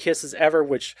sloppy kisses ever,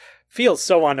 which feels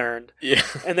so unearned. Yeah.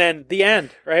 And then the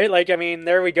end, right? Like, I mean,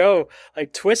 there we go.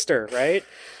 Like Twister, right?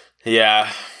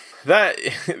 Yeah. That,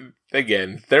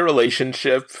 again, their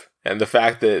relationship and the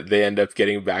fact that they end up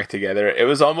getting back together, it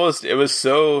was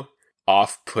so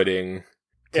off-putting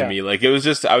to me. Like, I was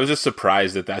just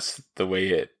surprised that that's the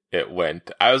way it went.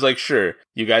 I was like, sure,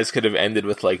 you guys could have ended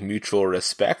with, like, mutual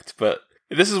respect, but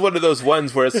this is one of those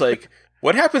ones where it's like,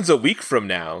 what happens a week from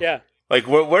now? Yeah. Like,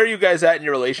 where are you guys at in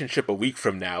your relationship a week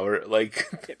from now? Or, like...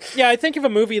 Yeah, I think of a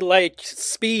movie like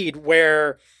Speed,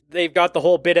 where they've got the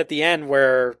whole bit at the end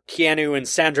where Keanu and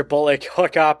Sandra Bullock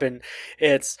hook up, and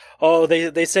it's,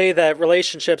 they say that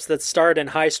relationships that start in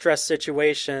high-stress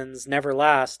situations never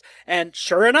last. And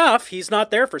sure enough, he's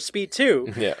not there for Speed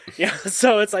 2. Yeah. Yeah.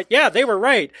 So it's like, yeah, they were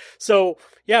right. So,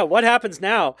 yeah, what happens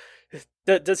now?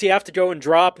 Does he have to go and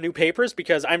draw up new papers?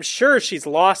 Because I'm sure she's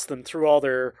lost them through all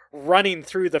their running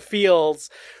through the fields,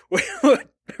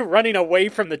 running away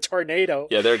from the tornado.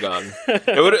 Yeah, they're gone.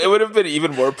 It would have been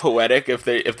even more poetic if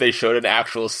they showed an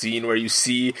actual scene where you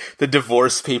see the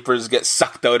divorce papers get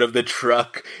sucked out of the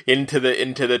truck into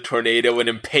the tornado and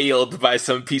impaled by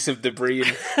some piece of debris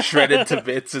and shredded to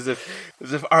bits as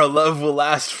if our love will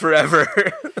last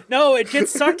forever. No, it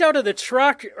gets sucked out of the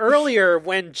truck earlier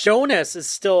when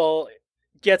Jonas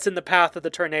gets in the path of the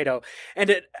tornado, and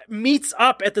it meets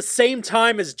up at the same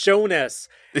time as Jonas,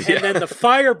 and then the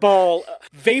fireball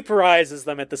vaporizes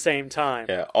them at the same time.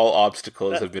 Yeah, all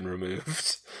obstacles have been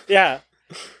removed. Yeah.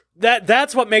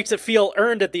 That's what makes it feel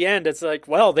earned at the end. It's like,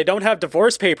 well, they don't have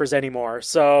divorce papers anymore,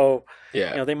 so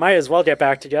they might as well get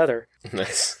back together.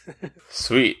 Nice.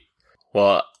 Sweet.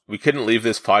 Well, we couldn't leave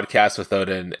this podcast without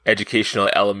an educational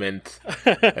element.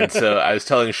 And so I was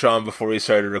telling Sean before we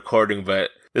started recording, but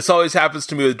this always happens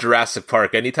to me with Jurassic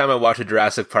Park. Anytime I watch a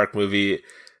Jurassic Park movie,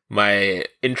 my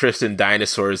interest in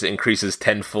dinosaurs increases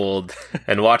tenfold.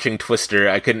 And watching Twister,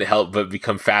 I couldn't help but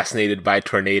become fascinated by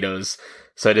tornadoes.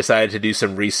 So I decided to do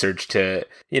some research to,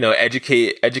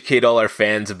 educate all our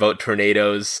fans about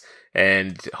tornadoes,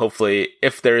 and hopefully,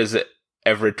 if there is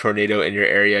ever a tornado in your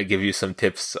area, give you some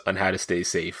tips on how to stay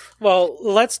safe. Well,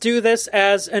 let's do this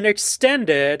as an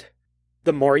extended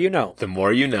The More You Know. The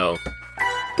More You Know.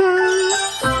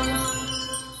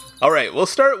 All right, we'll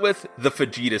start with the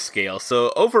Fujita scale.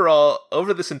 So overall,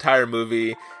 over this entire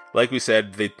movie, like we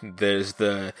said, there's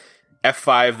the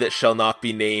F5 that shall not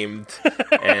be named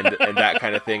and that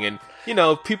kind of thing. And,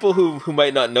 people who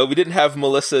might not know, we didn't have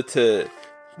Melissa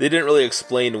they didn't really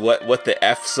explain what the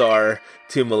Fs are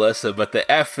to Melissa, but the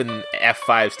F in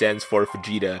F5 stands for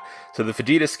Fujita. So the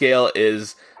Fujita scale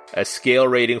is a scale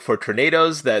rating for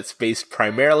tornadoes that's based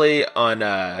primarily on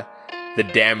the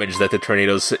damage that the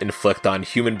tornadoes inflict on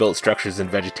human-built structures and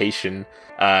vegetation.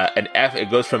 It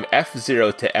goes from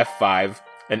F0 to F5,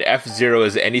 and F0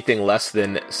 is anything less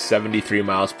than 73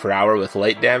 miles per hour with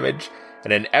light damage,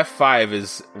 and an F5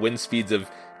 is wind speeds of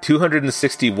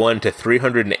 261 to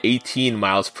 318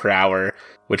 miles per hour,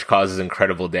 which causes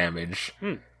incredible damage.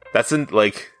 That's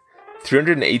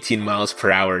 318 miles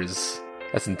per hour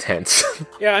that's intense.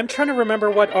 Yeah, I'm trying to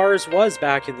remember what ours was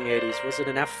back in the 80s. Was it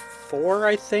an F4,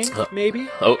 I think, maybe?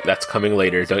 Oh, that's coming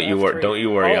later. Don't you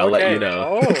worry. I'll let you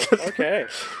know. Oh, okay.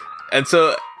 And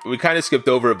so we kind of skipped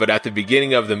over it, but at the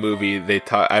beginning of the movie,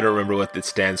 I don't remember what it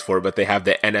stands for, but they have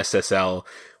the NSSL,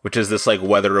 which is this like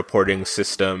weather reporting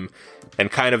system.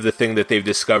 And kind of the thing that they've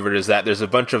discovered is that there's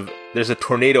a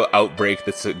tornado outbreak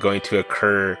that's going to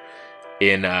occur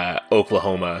in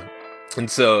Oklahoma.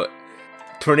 And so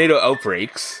tornado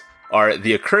outbreaks are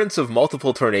the occurrence of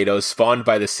multiple tornadoes spawned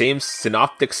by the same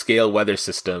synoptic scale weather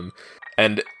system.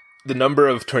 And the number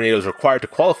of tornadoes required to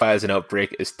qualify as an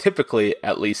outbreak is typically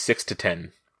at least 6 to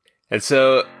 10. And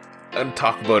so I'm going to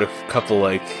talk about a couple,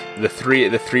 like the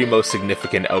three most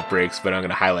significant outbreaks, but I'm going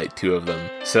to highlight 2 of them.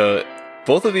 So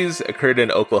both of these occurred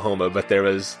in Oklahoma, but there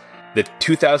was the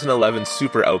 2011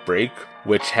 super outbreak,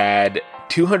 which had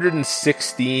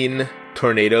 216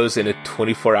 tornadoes in a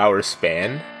 24-hour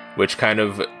span, which kind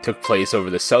of took place over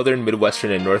the southern,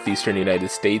 midwestern, and northeastern United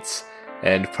States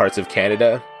and parts of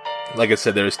Canada. Like I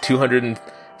said, there was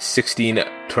 216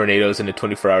 tornadoes in a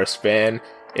 24-hour span.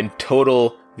 In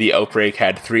total, the outbreak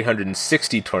had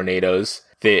 360 tornadoes,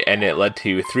 and it led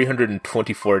to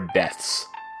 324 deaths.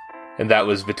 And that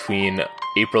was between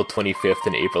April 25th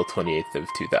and April 28th of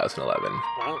 2011.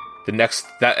 Wow. That's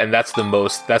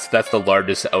the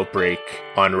largest outbreak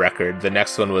on record. The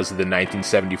next one was the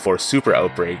 1974 super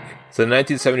outbreak. So the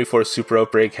 1974 super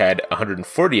outbreak had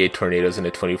 148 tornadoes in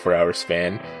a 24-hour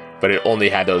span, but it only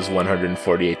had those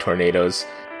 148 tornadoes,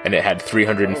 and it had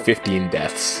 315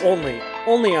 deaths. Only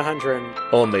 100.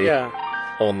 Only. Yeah.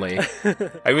 Only.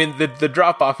 I mean, the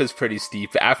drop off is pretty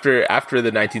steep. After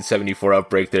the 1974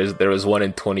 outbreak, there was one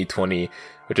in 2020,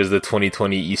 which is the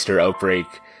 2020 Easter outbreak,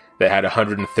 that had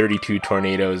 132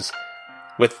 tornadoes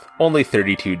with only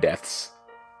 32 deaths.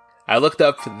 I looked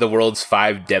up the world's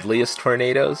 5 deadliest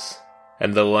tornadoes,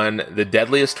 and the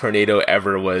deadliest tornado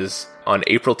ever was on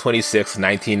April 26,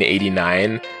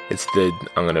 1989.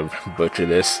 I'm gonna butcher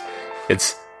this.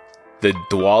 It's the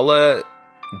Dawlatpur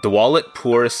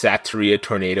Satriya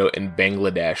tornado in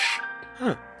Bangladesh.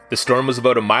 Huh. The storm was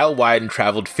about a mile wide and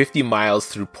traveled 50 miles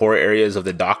through poor areas of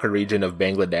the Dhaka region of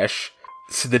Bangladesh.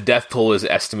 So the death toll is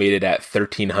estimated at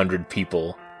 1,300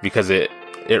 people because it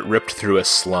ripped through a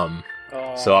slum.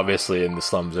 Oh. So obviously in the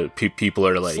slums, people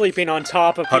are like sleeping on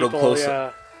top of huddled people. Close,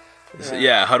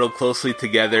 huddled closely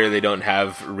together. They don't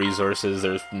have resources.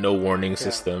 There's no warning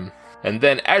system. And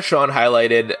then, as Sean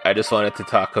highlighted, I just wanted to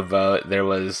talk about, there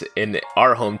was in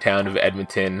our hometown of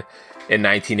Edmonton in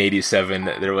 1987,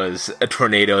 there was a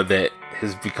tornado that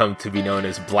has become to be known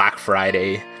as Black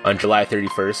Friday on July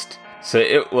 31st. So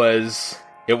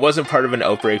it wasn't part of an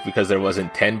outbreak because there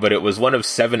wasn't 10, but it was one of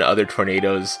 7 other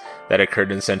tornadoes that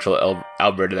occurred in central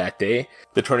Alberta that day.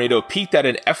 The tornado peaked at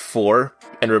an F4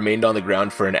 and remained on the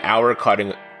ground for an hour,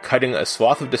 cutting a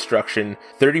swath of destruction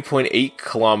 30.8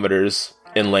 kilometers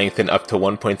in length and up to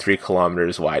 1.3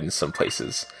 kilometers wide in some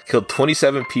places. Killed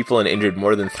 27 people and injured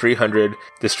more than 300,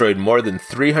 destroyed more than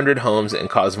 300 homes, and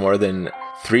caused more than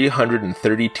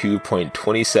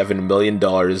 $332.27 million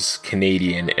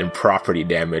Canadian in property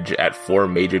damage at 4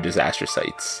 major disaster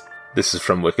sites. This is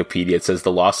from Wikipedia. It says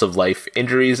the loss of life,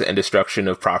 injuries, and destruction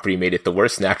of property made it the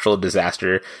worst natural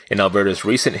disaster in Alberta's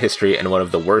recent history and one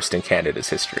of the worst in Canada's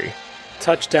history.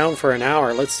 Touchdown for an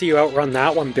hour. Let's see you outrun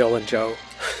that one, Bill and Joe.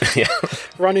 Yeah.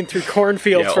 Running through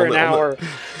cornfields for an hour.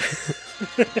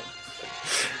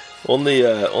 Only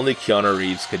Keanu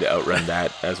Reeves could outrun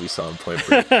that, as we saw in Point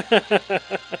Break.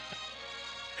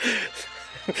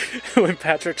 When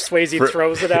Patrick Swayze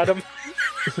throws it at him.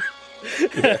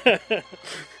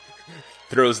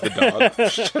 Throws the dog.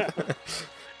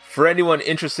 For anyone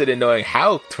interested in knowing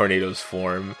how tornadoes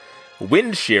form,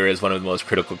 wind shear is one of the most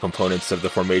critical components of the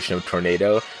formation of a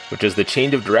tornado, which is the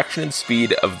change of direction and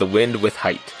speed of the wind with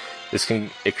height.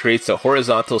 It creates a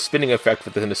horizontal spinning effect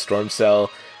within a storm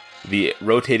cell. The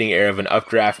rotating air of an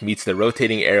updraft meets the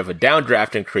rotating air of a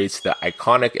downdraft and creates the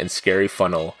iconic and scary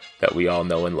funnel that we all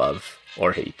know and love,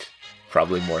 or hate.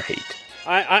 Probably more hate.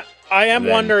 I am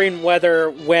wondering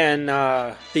whether when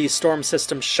these storm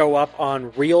systems show up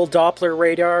on real Doppler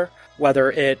radar,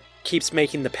 whether it keeps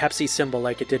making the Pepsi symbol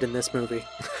like it did in this movie.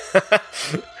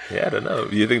 Yeah, I don't know.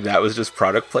 You think that was just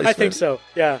product placement? I think so,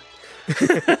 yeah.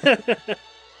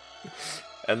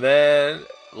 And then,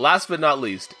 last but not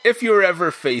least, if you were ever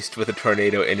faced with a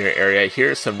tornado in your area, here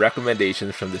are some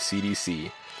recommendations from the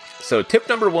CDC. So tip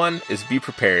number 1 is be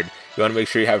prepared. You want to make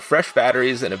sure you have fresh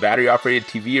batteries and a battery-operated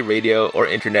TV, radio, or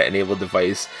internet-enabled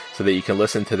device so that you can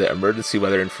listen to the emergency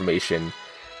weather information.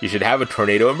 You should have a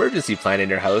tornado emergency plan in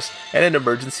your house and an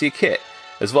emergency kit.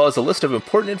 as well as a list of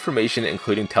important information,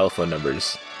 including telephone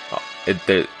numbers.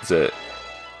 There's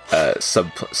a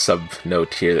sub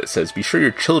note here that says, be sure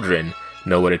your children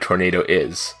know what a tornado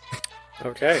is.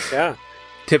 Okay, yeah.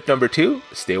 Tip number 2,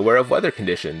 stay aware of weather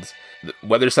conditions. The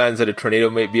weather signs that a tornado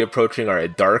might be approaching are a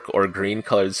dark or green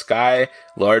colored sky,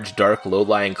 large, dark,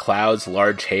 low-lying clouds,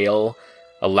 large hail,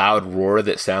 a loud roar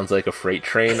that sounds like a freight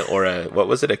train, or a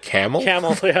camel?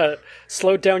 Camel, yeah.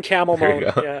 Slowed down camel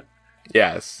mode, yeah.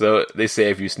 Yeah, so they say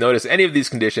if you notice any of these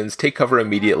conditions, take cover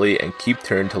immediately and keep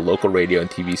turned to local radio and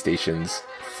TV stations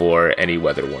for any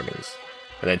weather warnings.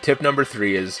 And then tip number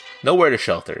 3 is know where to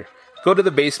shelter. Go to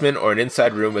the basement or an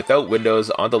inside room without windows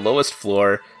on the lowest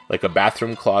floor, like a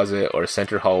bathroom closet or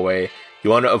center hallway. You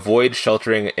want to avoid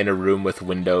sheltering in a room with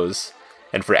windows.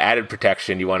 And for added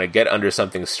protection, you want to get under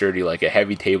something sturdy like a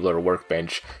heavy table or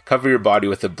workbench. Cover your body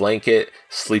with a blanket,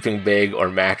 sleeping bag, or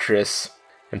mattress,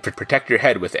 and protect your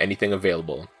head with anything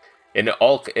available. In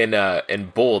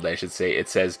bold, I should say, it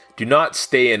says, "Do not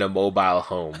stay in a mobile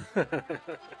home."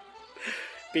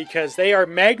 Because they are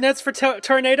magnets for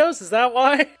tornadoes? Is that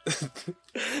why?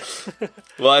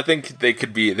 Well, I think they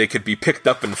could be picked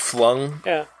up and flung.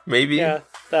 Yeah. Maybe. Yeah,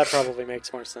 that probably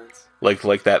makes more sense.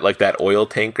 Like that oil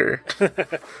tanker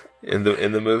in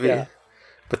the movie. Yeah.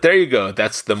 But there you go.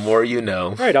 That's the more you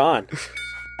know. Right on.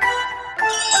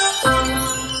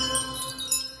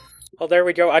 Well, there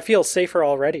we go. I feel safer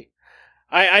already.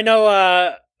 I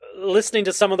know listening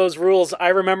to some of those rules, I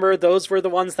remember those were the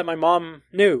ones that my mom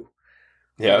knew.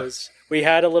 Yeah. We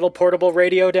had a little portable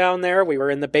radio down there. We were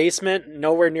in the basement,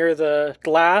 nowhere near the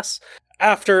glass.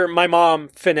 After my mom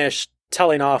finished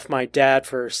telling off my dad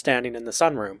for standing in the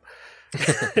sunroom,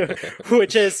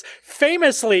 which is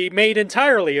famously made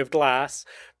entirely of glass.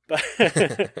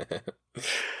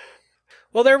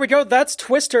 Well, there we go. That's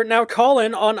Twister. Now,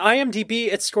 Colin, on IMDb,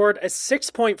 it scored a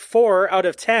 6.4 out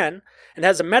of 10 and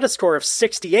has a Metascore of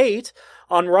 68.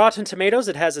 On Rotten Tomatoes,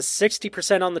 it has a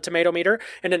 60% on the tomato meter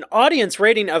and an audience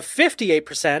rating of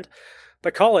 58%.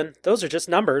 But Colin, those are just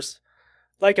numbers.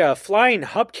 Like a flying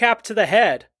hubcap to the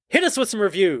head. Hit us with some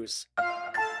reviews.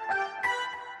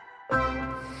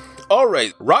 All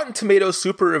right, Rotten Tomatoes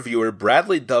super reviewer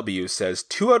Bradley W. says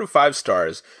 2 out of 5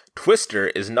 stars. Twister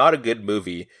is not a good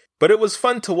movie, but it was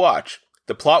fun to watch.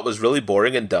 The plot was really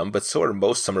boring and dumb, but so are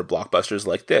most summer blockbusters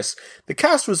like this. The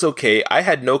cast was okay, I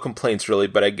had no complaints really,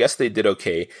 but I guess they did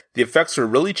okay. The effects were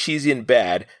really cheesy and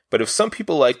bad, but if some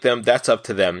people like them, that's up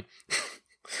to them.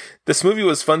 This movie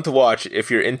was fun to watch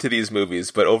if you're into these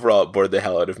movies, but overall it bored the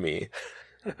hell out of me.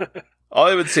 All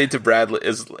I would say to Bradley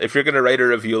is, if you're going to write a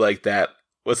review like that,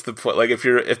 what's the point? Like,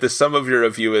 if the sum of your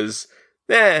review is,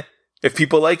 if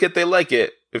people like it, they like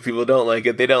it. If people don't like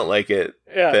it, they don't like it.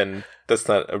 Yeah. Then that's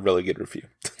not a really good review.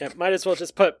 Yeah, might as well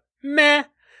just put meh.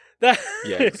 That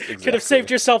exactly. Could have saved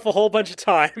yourself a whole bunch of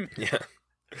time. Yeah.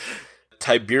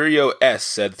 Tiberio S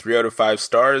said 3 out of 5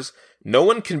 stars. No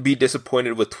one can be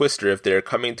disappointed with Twister if they are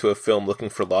coming to a film looking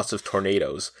for lots of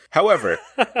tornadoes. However,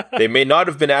 they may not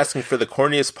have been asking for the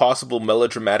corniest possible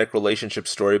melodramatic relationship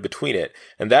story between it,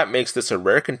 and that makes this a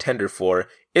rare contender for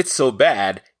 "It's so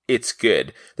bad, it's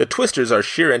good." The twisters are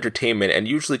sheer entertainment and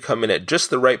usually come in at just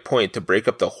the right point to break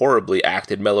up the horribly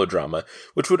acted melodrama,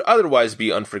 which would otherwise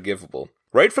be unforgivable.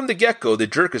 Right from the get-go, the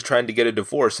jerk is trying to get a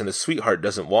divorce and the sweetheart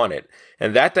doesn't want it,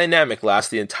 and that dynamic lasts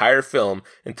the entire film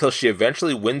until she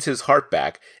eventually wins his heart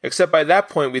back, except by that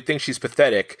point we think she's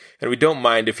pathetic, and we don't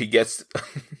mind if he gets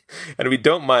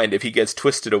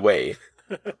twisted away.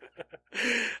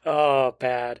 Oh,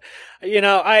 bad.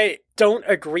 I don't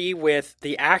agree with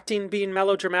the acting being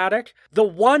melodramatic. The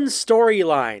one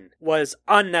storyline was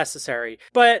unnecessary.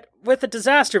 But with a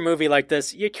disaster movie like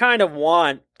this, you kind of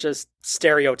want just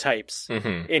stereotypes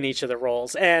in each of the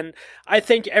roles. And I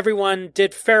think everyone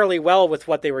did fairly well with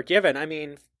what they were given. I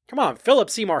mean, come on, Philip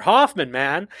Seymour Hoffman,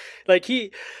 man. Like,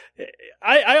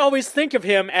 I always think of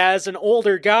him as an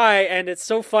older guy, and it's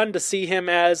so fun to see him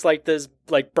as like this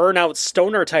like burnout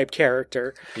stoner type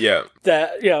character. Yeah.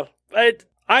 That,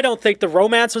 I don't think the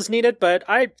romance was needed, but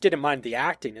I didn't mind the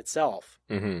acting itself.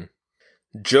 Mm-hmm.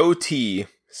 Joe T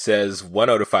says 1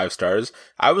 out of 5 stars.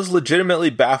 I was legitimately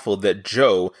baffled that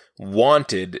Joe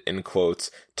wanted, in quotes,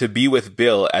 to be with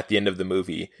Bill at the end of the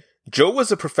movie. Joe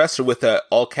was a professor with a,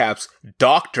 all caps,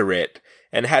 doctorate,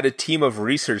 and had a team of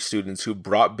research students who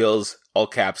brought Bill's, all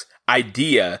caps,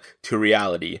 idea to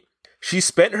reality. She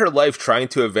spent her life trying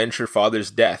to avenge her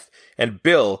father's death, and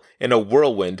Bill, in a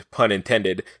whirlwind, pun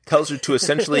intended, tells her to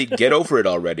essentially get over it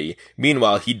already.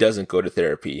 Meanwhile, he doesn't go to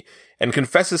therapy, and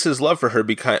confesses his love for her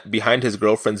behind his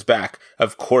girlfriend's back.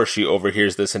 Of course she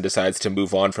overhears this and decides to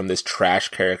move on from this trash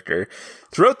character.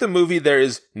 Throughout the movie, there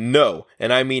is no,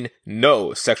 and I mean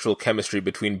no, sexual chemistry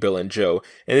between Bill and Jo,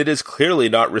 and it is clearly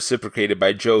not reciprocated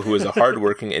by Jo, who is a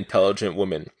hardworking, intelligent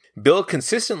woman. Bill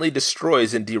consistently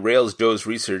destroys and derails Jo's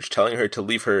research, telling her to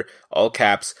leave her, all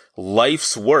caps,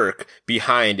 life's work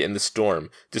behind in the storm,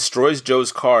 destroys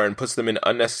Jo's car and puts them in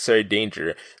unnecessary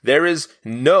danger. There is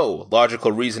no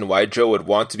logical reason why Jo would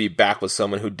want to be back with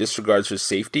someone who disregards her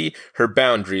safety, her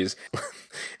boundaries,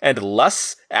 and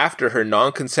lusts after her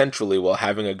non-consensually while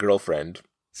having a girlfriend.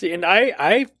 See, and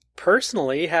I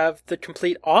personally have the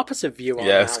complete opposite view on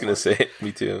that. Yeah, I was going to say,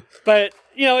 me too. But,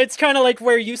 you know, it's kind of like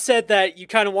where you said that you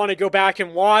kind of want to go back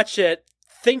and watch it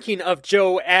thinking of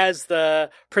Jo as the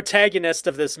protagonist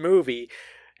of this movie.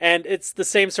 And it's the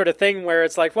same sort of thing where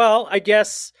it's like, well, I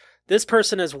guess this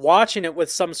person is watching it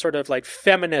with some sort of like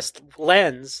feminist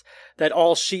lens that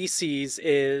all she sees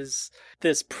is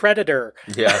this predator.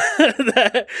 Yeah.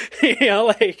 That, you know,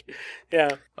 like,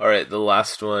 yeah. All right, the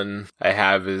last one I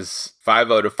have is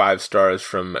 5 out of 5 stars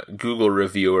from Google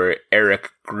reviewer Eric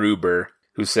Gruber,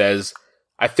 who says,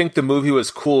 I think the movie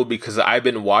was cool because I've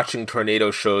been watching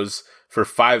tornado shows for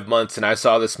 5 months and I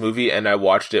saw this movie and I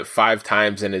watched it 5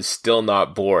 times and is still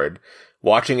not bored.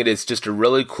 Watching it is just a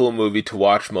really cool movie to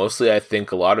watch. Mostly I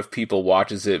think a lot of people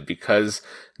watches it because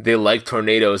they like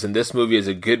tornadoes, and this movie is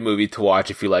a good movie to watch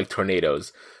if you like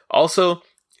tornadoes. Also,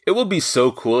 it will be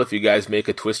so cool if you guys make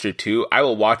a Twister 2. I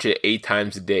will watch it 8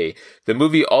 times a day. The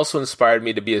movie also inspired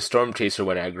me to be a storm chaser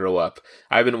when I grow up.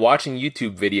 I've been watching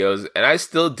YouTube videos, and I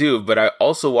still do, but I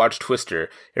also watch Twister.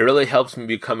 It really helps me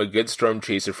become a good storm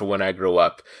chaser for when I grow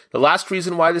up. The last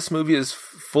reason why this movie is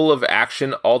full of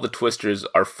action, all the Twisters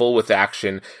are full with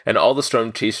action, and all the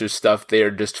storm chaser stuff, they are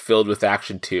just filled with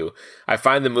action too. I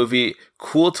find the movie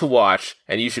cool to watch,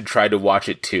 and you should try to watch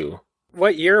it too.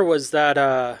 What year was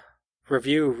that,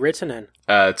 review written in?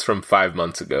 It's from 5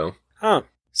 months ago. Oh,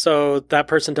 so that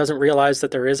person doesn't realize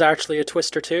that there is actually a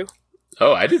Twister 2?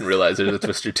 Oh, I didn't realize there's a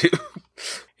Twister 2.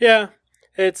 Yeah,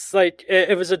 it's like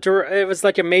it was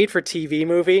like a made-for-TV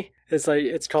movie.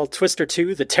 It's called Twister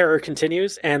 2: The Terror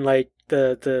Continues, and like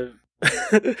the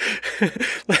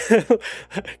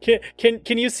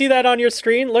can you see that on your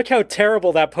screen? Look how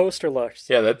terrible that poster looks.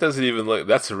 Yeah, that doesn't even look.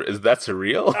 That's a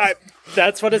real.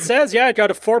 That's what it says. Yeah, it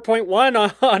got a 4.1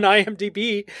 on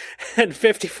IMDb and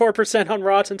 54% on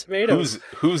Rotten Tomatoes.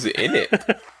 Who's in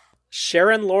it?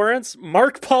 Sharon Lawrence,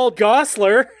 Mark Paul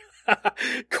Gosselaar,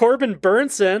 Corbin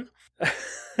Burnson.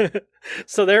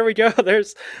 So there we go.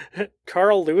 There's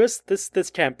Carl Lewis. This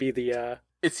can't be the.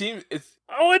 It seems it's.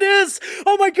 Oh, it is!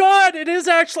 Oh my god, it is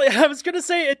actually. I was going to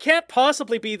say it can't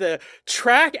possibly be the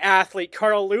track athlete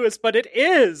Carl Lewis, but it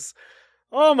is.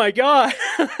 Oh my god.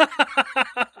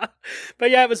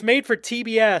 But yeah, it was made for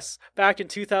TBS back in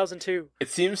 2002. It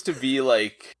seems to be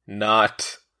like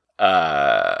not,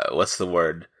 what's the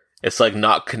word? It's like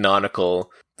not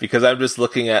canonical, because I'm just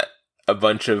looking at a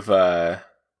bunch of,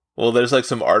 there's like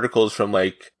some articles from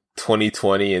like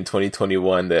 2020 and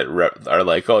 2021 that are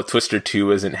like, oh, Twister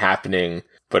 2 isn't happening,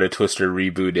 but a Twister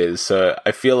reboot is. So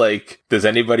I feel like, does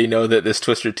anybody know that this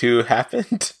Twister 2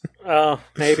 happened? Oh,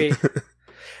 maybe.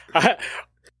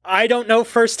 I don't know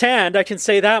firsthand, I can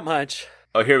say that much.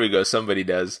 Oh, here we go. Somebody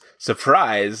does.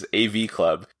 Surprise, AV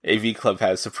Club. AV Club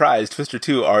has surprise. Twister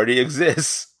 2 already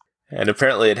exists. And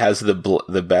apparently it has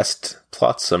the best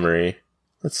plot summary.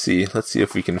 Let's see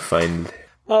if we can find...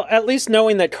 Well, at least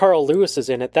knowing that Carl Lewis is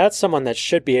in it, that's someone that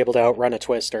should be able to outrun a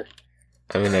Twister.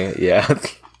 I mean, yeah.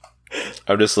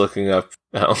 I'm just looking up.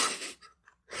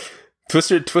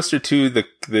 Twister 2, the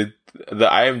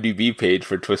IMDb page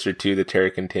for Twister 2, The Terror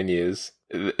Continues.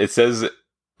 It says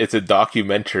it's a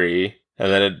documentary, and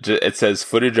then it says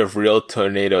footage of real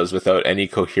tornadoes without any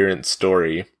coherent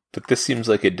story. But this seems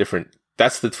like a different...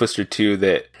 That's the Twister 2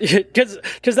 that...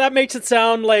 Because that makes it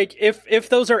sound like, if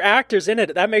those are actors in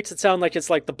it, that makes it sound like it's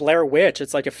like the Blair Witch.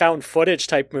 It's like a found footage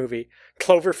type movie.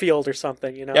 Cloverfield or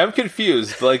something, you know? Yeah, I'm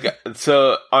confused. Like,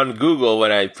 so on Google,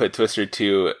 when I put Twister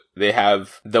 2, they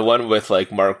have the one with like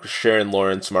Sharon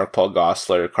Lawrence, Mark Paul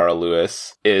Gosselaar, Carl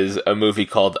Lewis, is a movie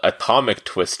called Atomic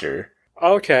Twister.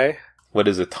 Okay. What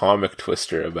is Atomic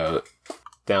Twister about?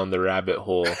 Down the rabbit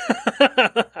hole.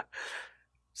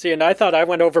 See, and I thought I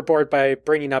went overboard by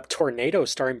bringing up Tornado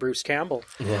starring Bruce Campbell.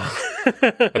 Yeah.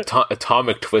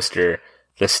 Atomic Twister.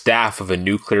 The staff of a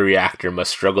nuclear reactor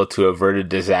must struggle to avert a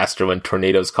disaster when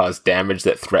tornadoes cause damage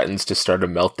that threatens to start a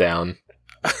meltdown.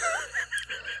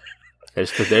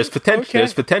 There's potential. Okay.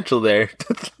 There's potential there.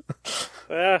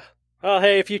 Well,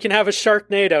 hey, if you can have a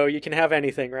Sharknado, you can have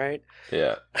anything, right?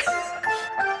 Yeah.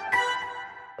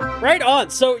 Right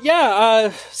on. So,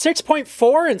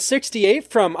 6.4 and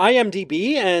 68 from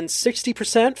IMDb and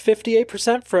 60%,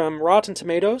 58% from Rotten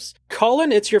Tomatoes.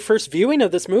 Colin, it's your first viewing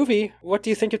of this movie. What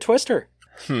do you think of Twister?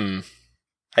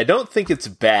 I don't think it's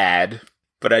bad,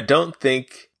 but I don't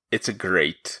think it's a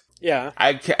great. Yeah.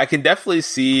 I can definitely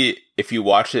see if you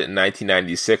watched it in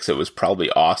 1996, it was probably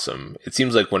awesome. It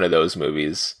seems like one of those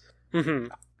movies. Mm-hmm.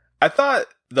 I thought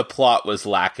the plot was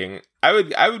lacking.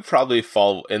 I would probably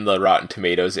fall in the Rotten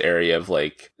Tomatoes area of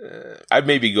like, I'd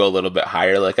maybe go a little bit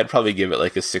higher. Like I'd probably give it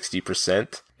like a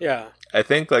 60%. Yeah. I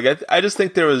think I just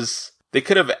think they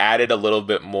could have added a little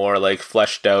bit more, like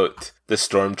fleshed out the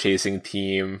storm chasing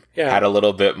team, had a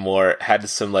little bit more, had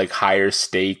some like higher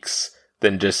stakes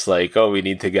than just like, oh, we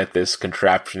need to get this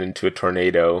contraption into a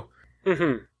tornado.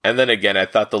 Mm-hmm. And then again, I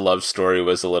thought the love story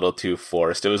was a little too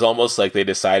forced. It was almost like they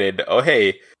decided, oh,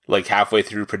 hey, like halfway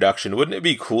through production, wouldn't it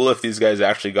be cool if these guys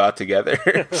actually got together?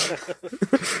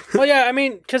 Well, yeah, I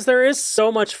mean, because there is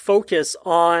so much focus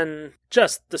on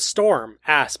just the storm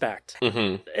aspect.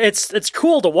 Mm-hmm. It's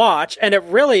cool to watch, and it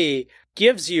really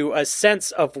gives you a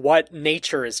sense of what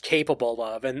nature is capable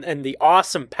of and the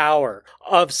awesome power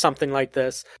of something like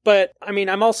this. But, I mean,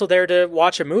 I'm also there to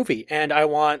watch a movie, and I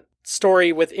want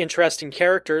story with interesting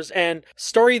characters and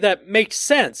story that makes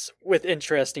sense with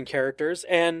interesting characters.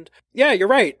 And yeah, you're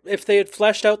right. If they had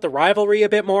fleshed out the rivalry a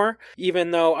bit more,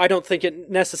 even though I don't think it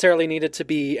necessarily needed to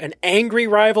be an angry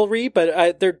rivalry,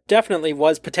 but there definitely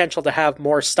was potential to have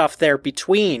more stuff there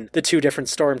between the two different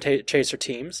Storm Chaser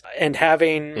teams, and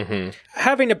having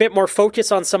a bit more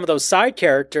focus on some of those side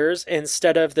characters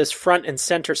instead of this front and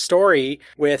center story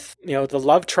with, you know, the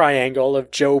love triangle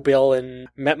of Joe, Bill, and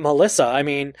Melissa. I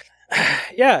mean,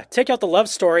 yeah, take out the love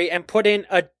story and put in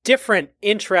a different,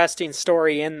 interesting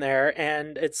story in there,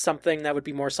 and it's something that would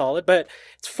be more solid. But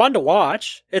it's fun to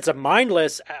watch. It's a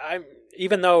mindless,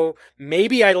 even though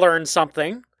maybe I learned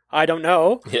something, I don't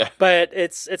know. Yeah. But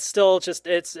it's still just,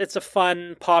 it's a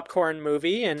fun popcorn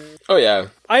movie, and oh yeah,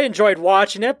 I enjoyed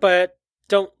watching it, but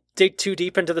don't dig too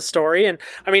deep into the story. And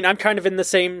I mean, I'm kind of in the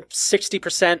same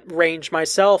 60% range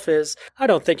myself. I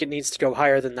don't think it needs to go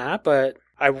higher than that, but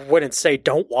I wouldn't say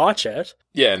don't watch it.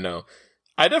 Yeah, no.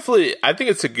 I think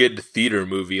it's a good theater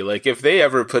movie. Like, if they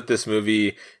ever put this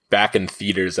movie back in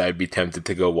theaters, I'd be tempted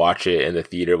to go watch it in the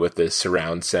theater with the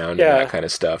surround sound and that kind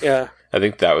of stuff. Yeah. I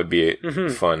think that would be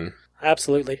fun.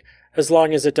 Absolutely. As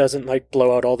long as it doesn't, like,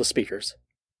 blow out all the speakers.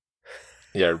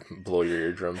 Yeah, blow your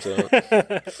eardrums out.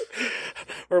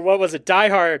 Or what was it? Die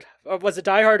Hard. Was it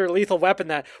Die Hard or Lethal Weapon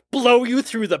that blow you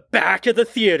through the back of the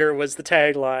theater was the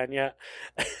tagline, yeah.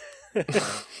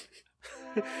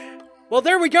 Well,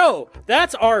 there we go.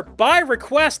 That's our by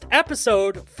request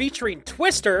episode featuring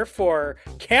Twister for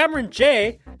Cameron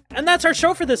J. And that's our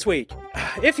show for this week.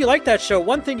 If you like that show,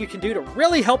 one thing you can do to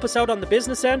really help us out on the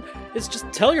business end is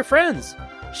just tell your friends.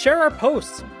 Share our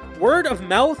posts. Word of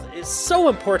mouth is so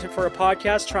important for a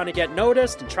podcast trying to get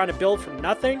noticed and trying to build from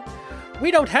nothing.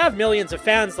 We don't have millions of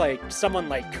fans like someone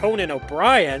like Conan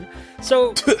O'Brien,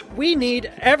 so we need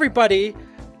everybody.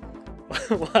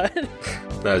 What?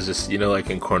 No, it's just, like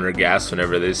in Corner Gas,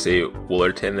 whenever they say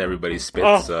Woolerton, everybody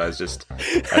spits. So I was just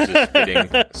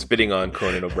spitting on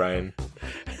Conan O'Brien.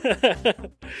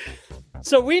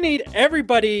 So we need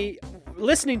everybody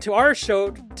listening to our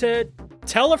show to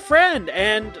tell a friend,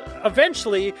 and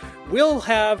eventually we'll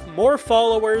have more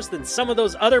followers than some of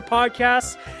those other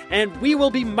podcasts, and we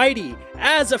will be mighty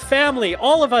as a family,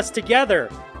 all of us together.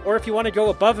 Or if you want to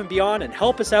go above and beyond and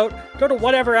help us out, go to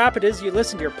whatever app it is you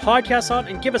listen to your podcast on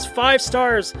and give us 5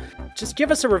 stars. Just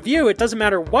give us a review. It doesn't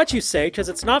matter what you say, because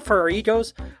it's not for our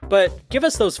egos, but give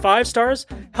us those 5 stars,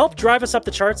 help drive us up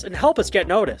the charts, and help us get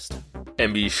noticed.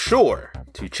 And be sure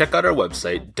to check out our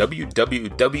website,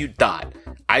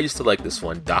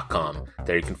 www.IUsedToLikeThisOne.com.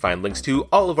 There you can find links to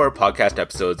all of our podcast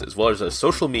episodes, as well as our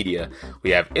social media. We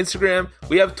have Instagram,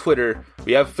 we have Twitter,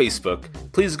 we have Facebook.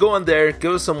 Please go on there,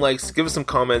 give us some likes, give us some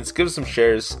comments, give us some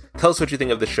shares, tell us what you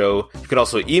think of the show. You can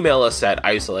also email us at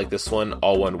IUsedToLikeThisOne,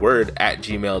 all one word,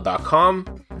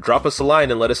 @gmail.com. Drop us a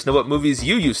line and let us know what movies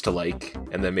you used to like,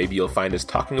 and then maybe you'll find us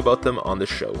talking about them on the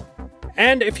show.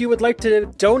 And if you would like to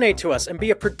donate to us and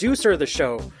be a producer of the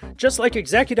show, just like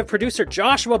executive producer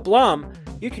Joshua Blum,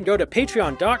 you can go to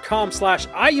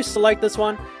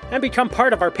patreon.com/IUsedToLikeThisOne and become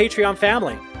part of our Patreon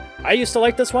family. I Used to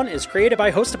Like This One is created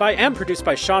by, hosted by, and produced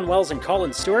by Sean Wells and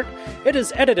Colin Stewart. It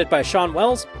is edited by Sean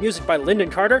Wells, music by Lyndon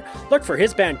Carter. Look for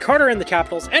his band Carter and the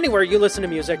Capitals anywhere you listen to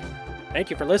music. Thank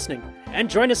you for listening, and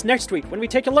join us next week when we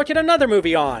take a look at another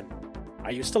movie on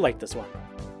I Used to Like This One.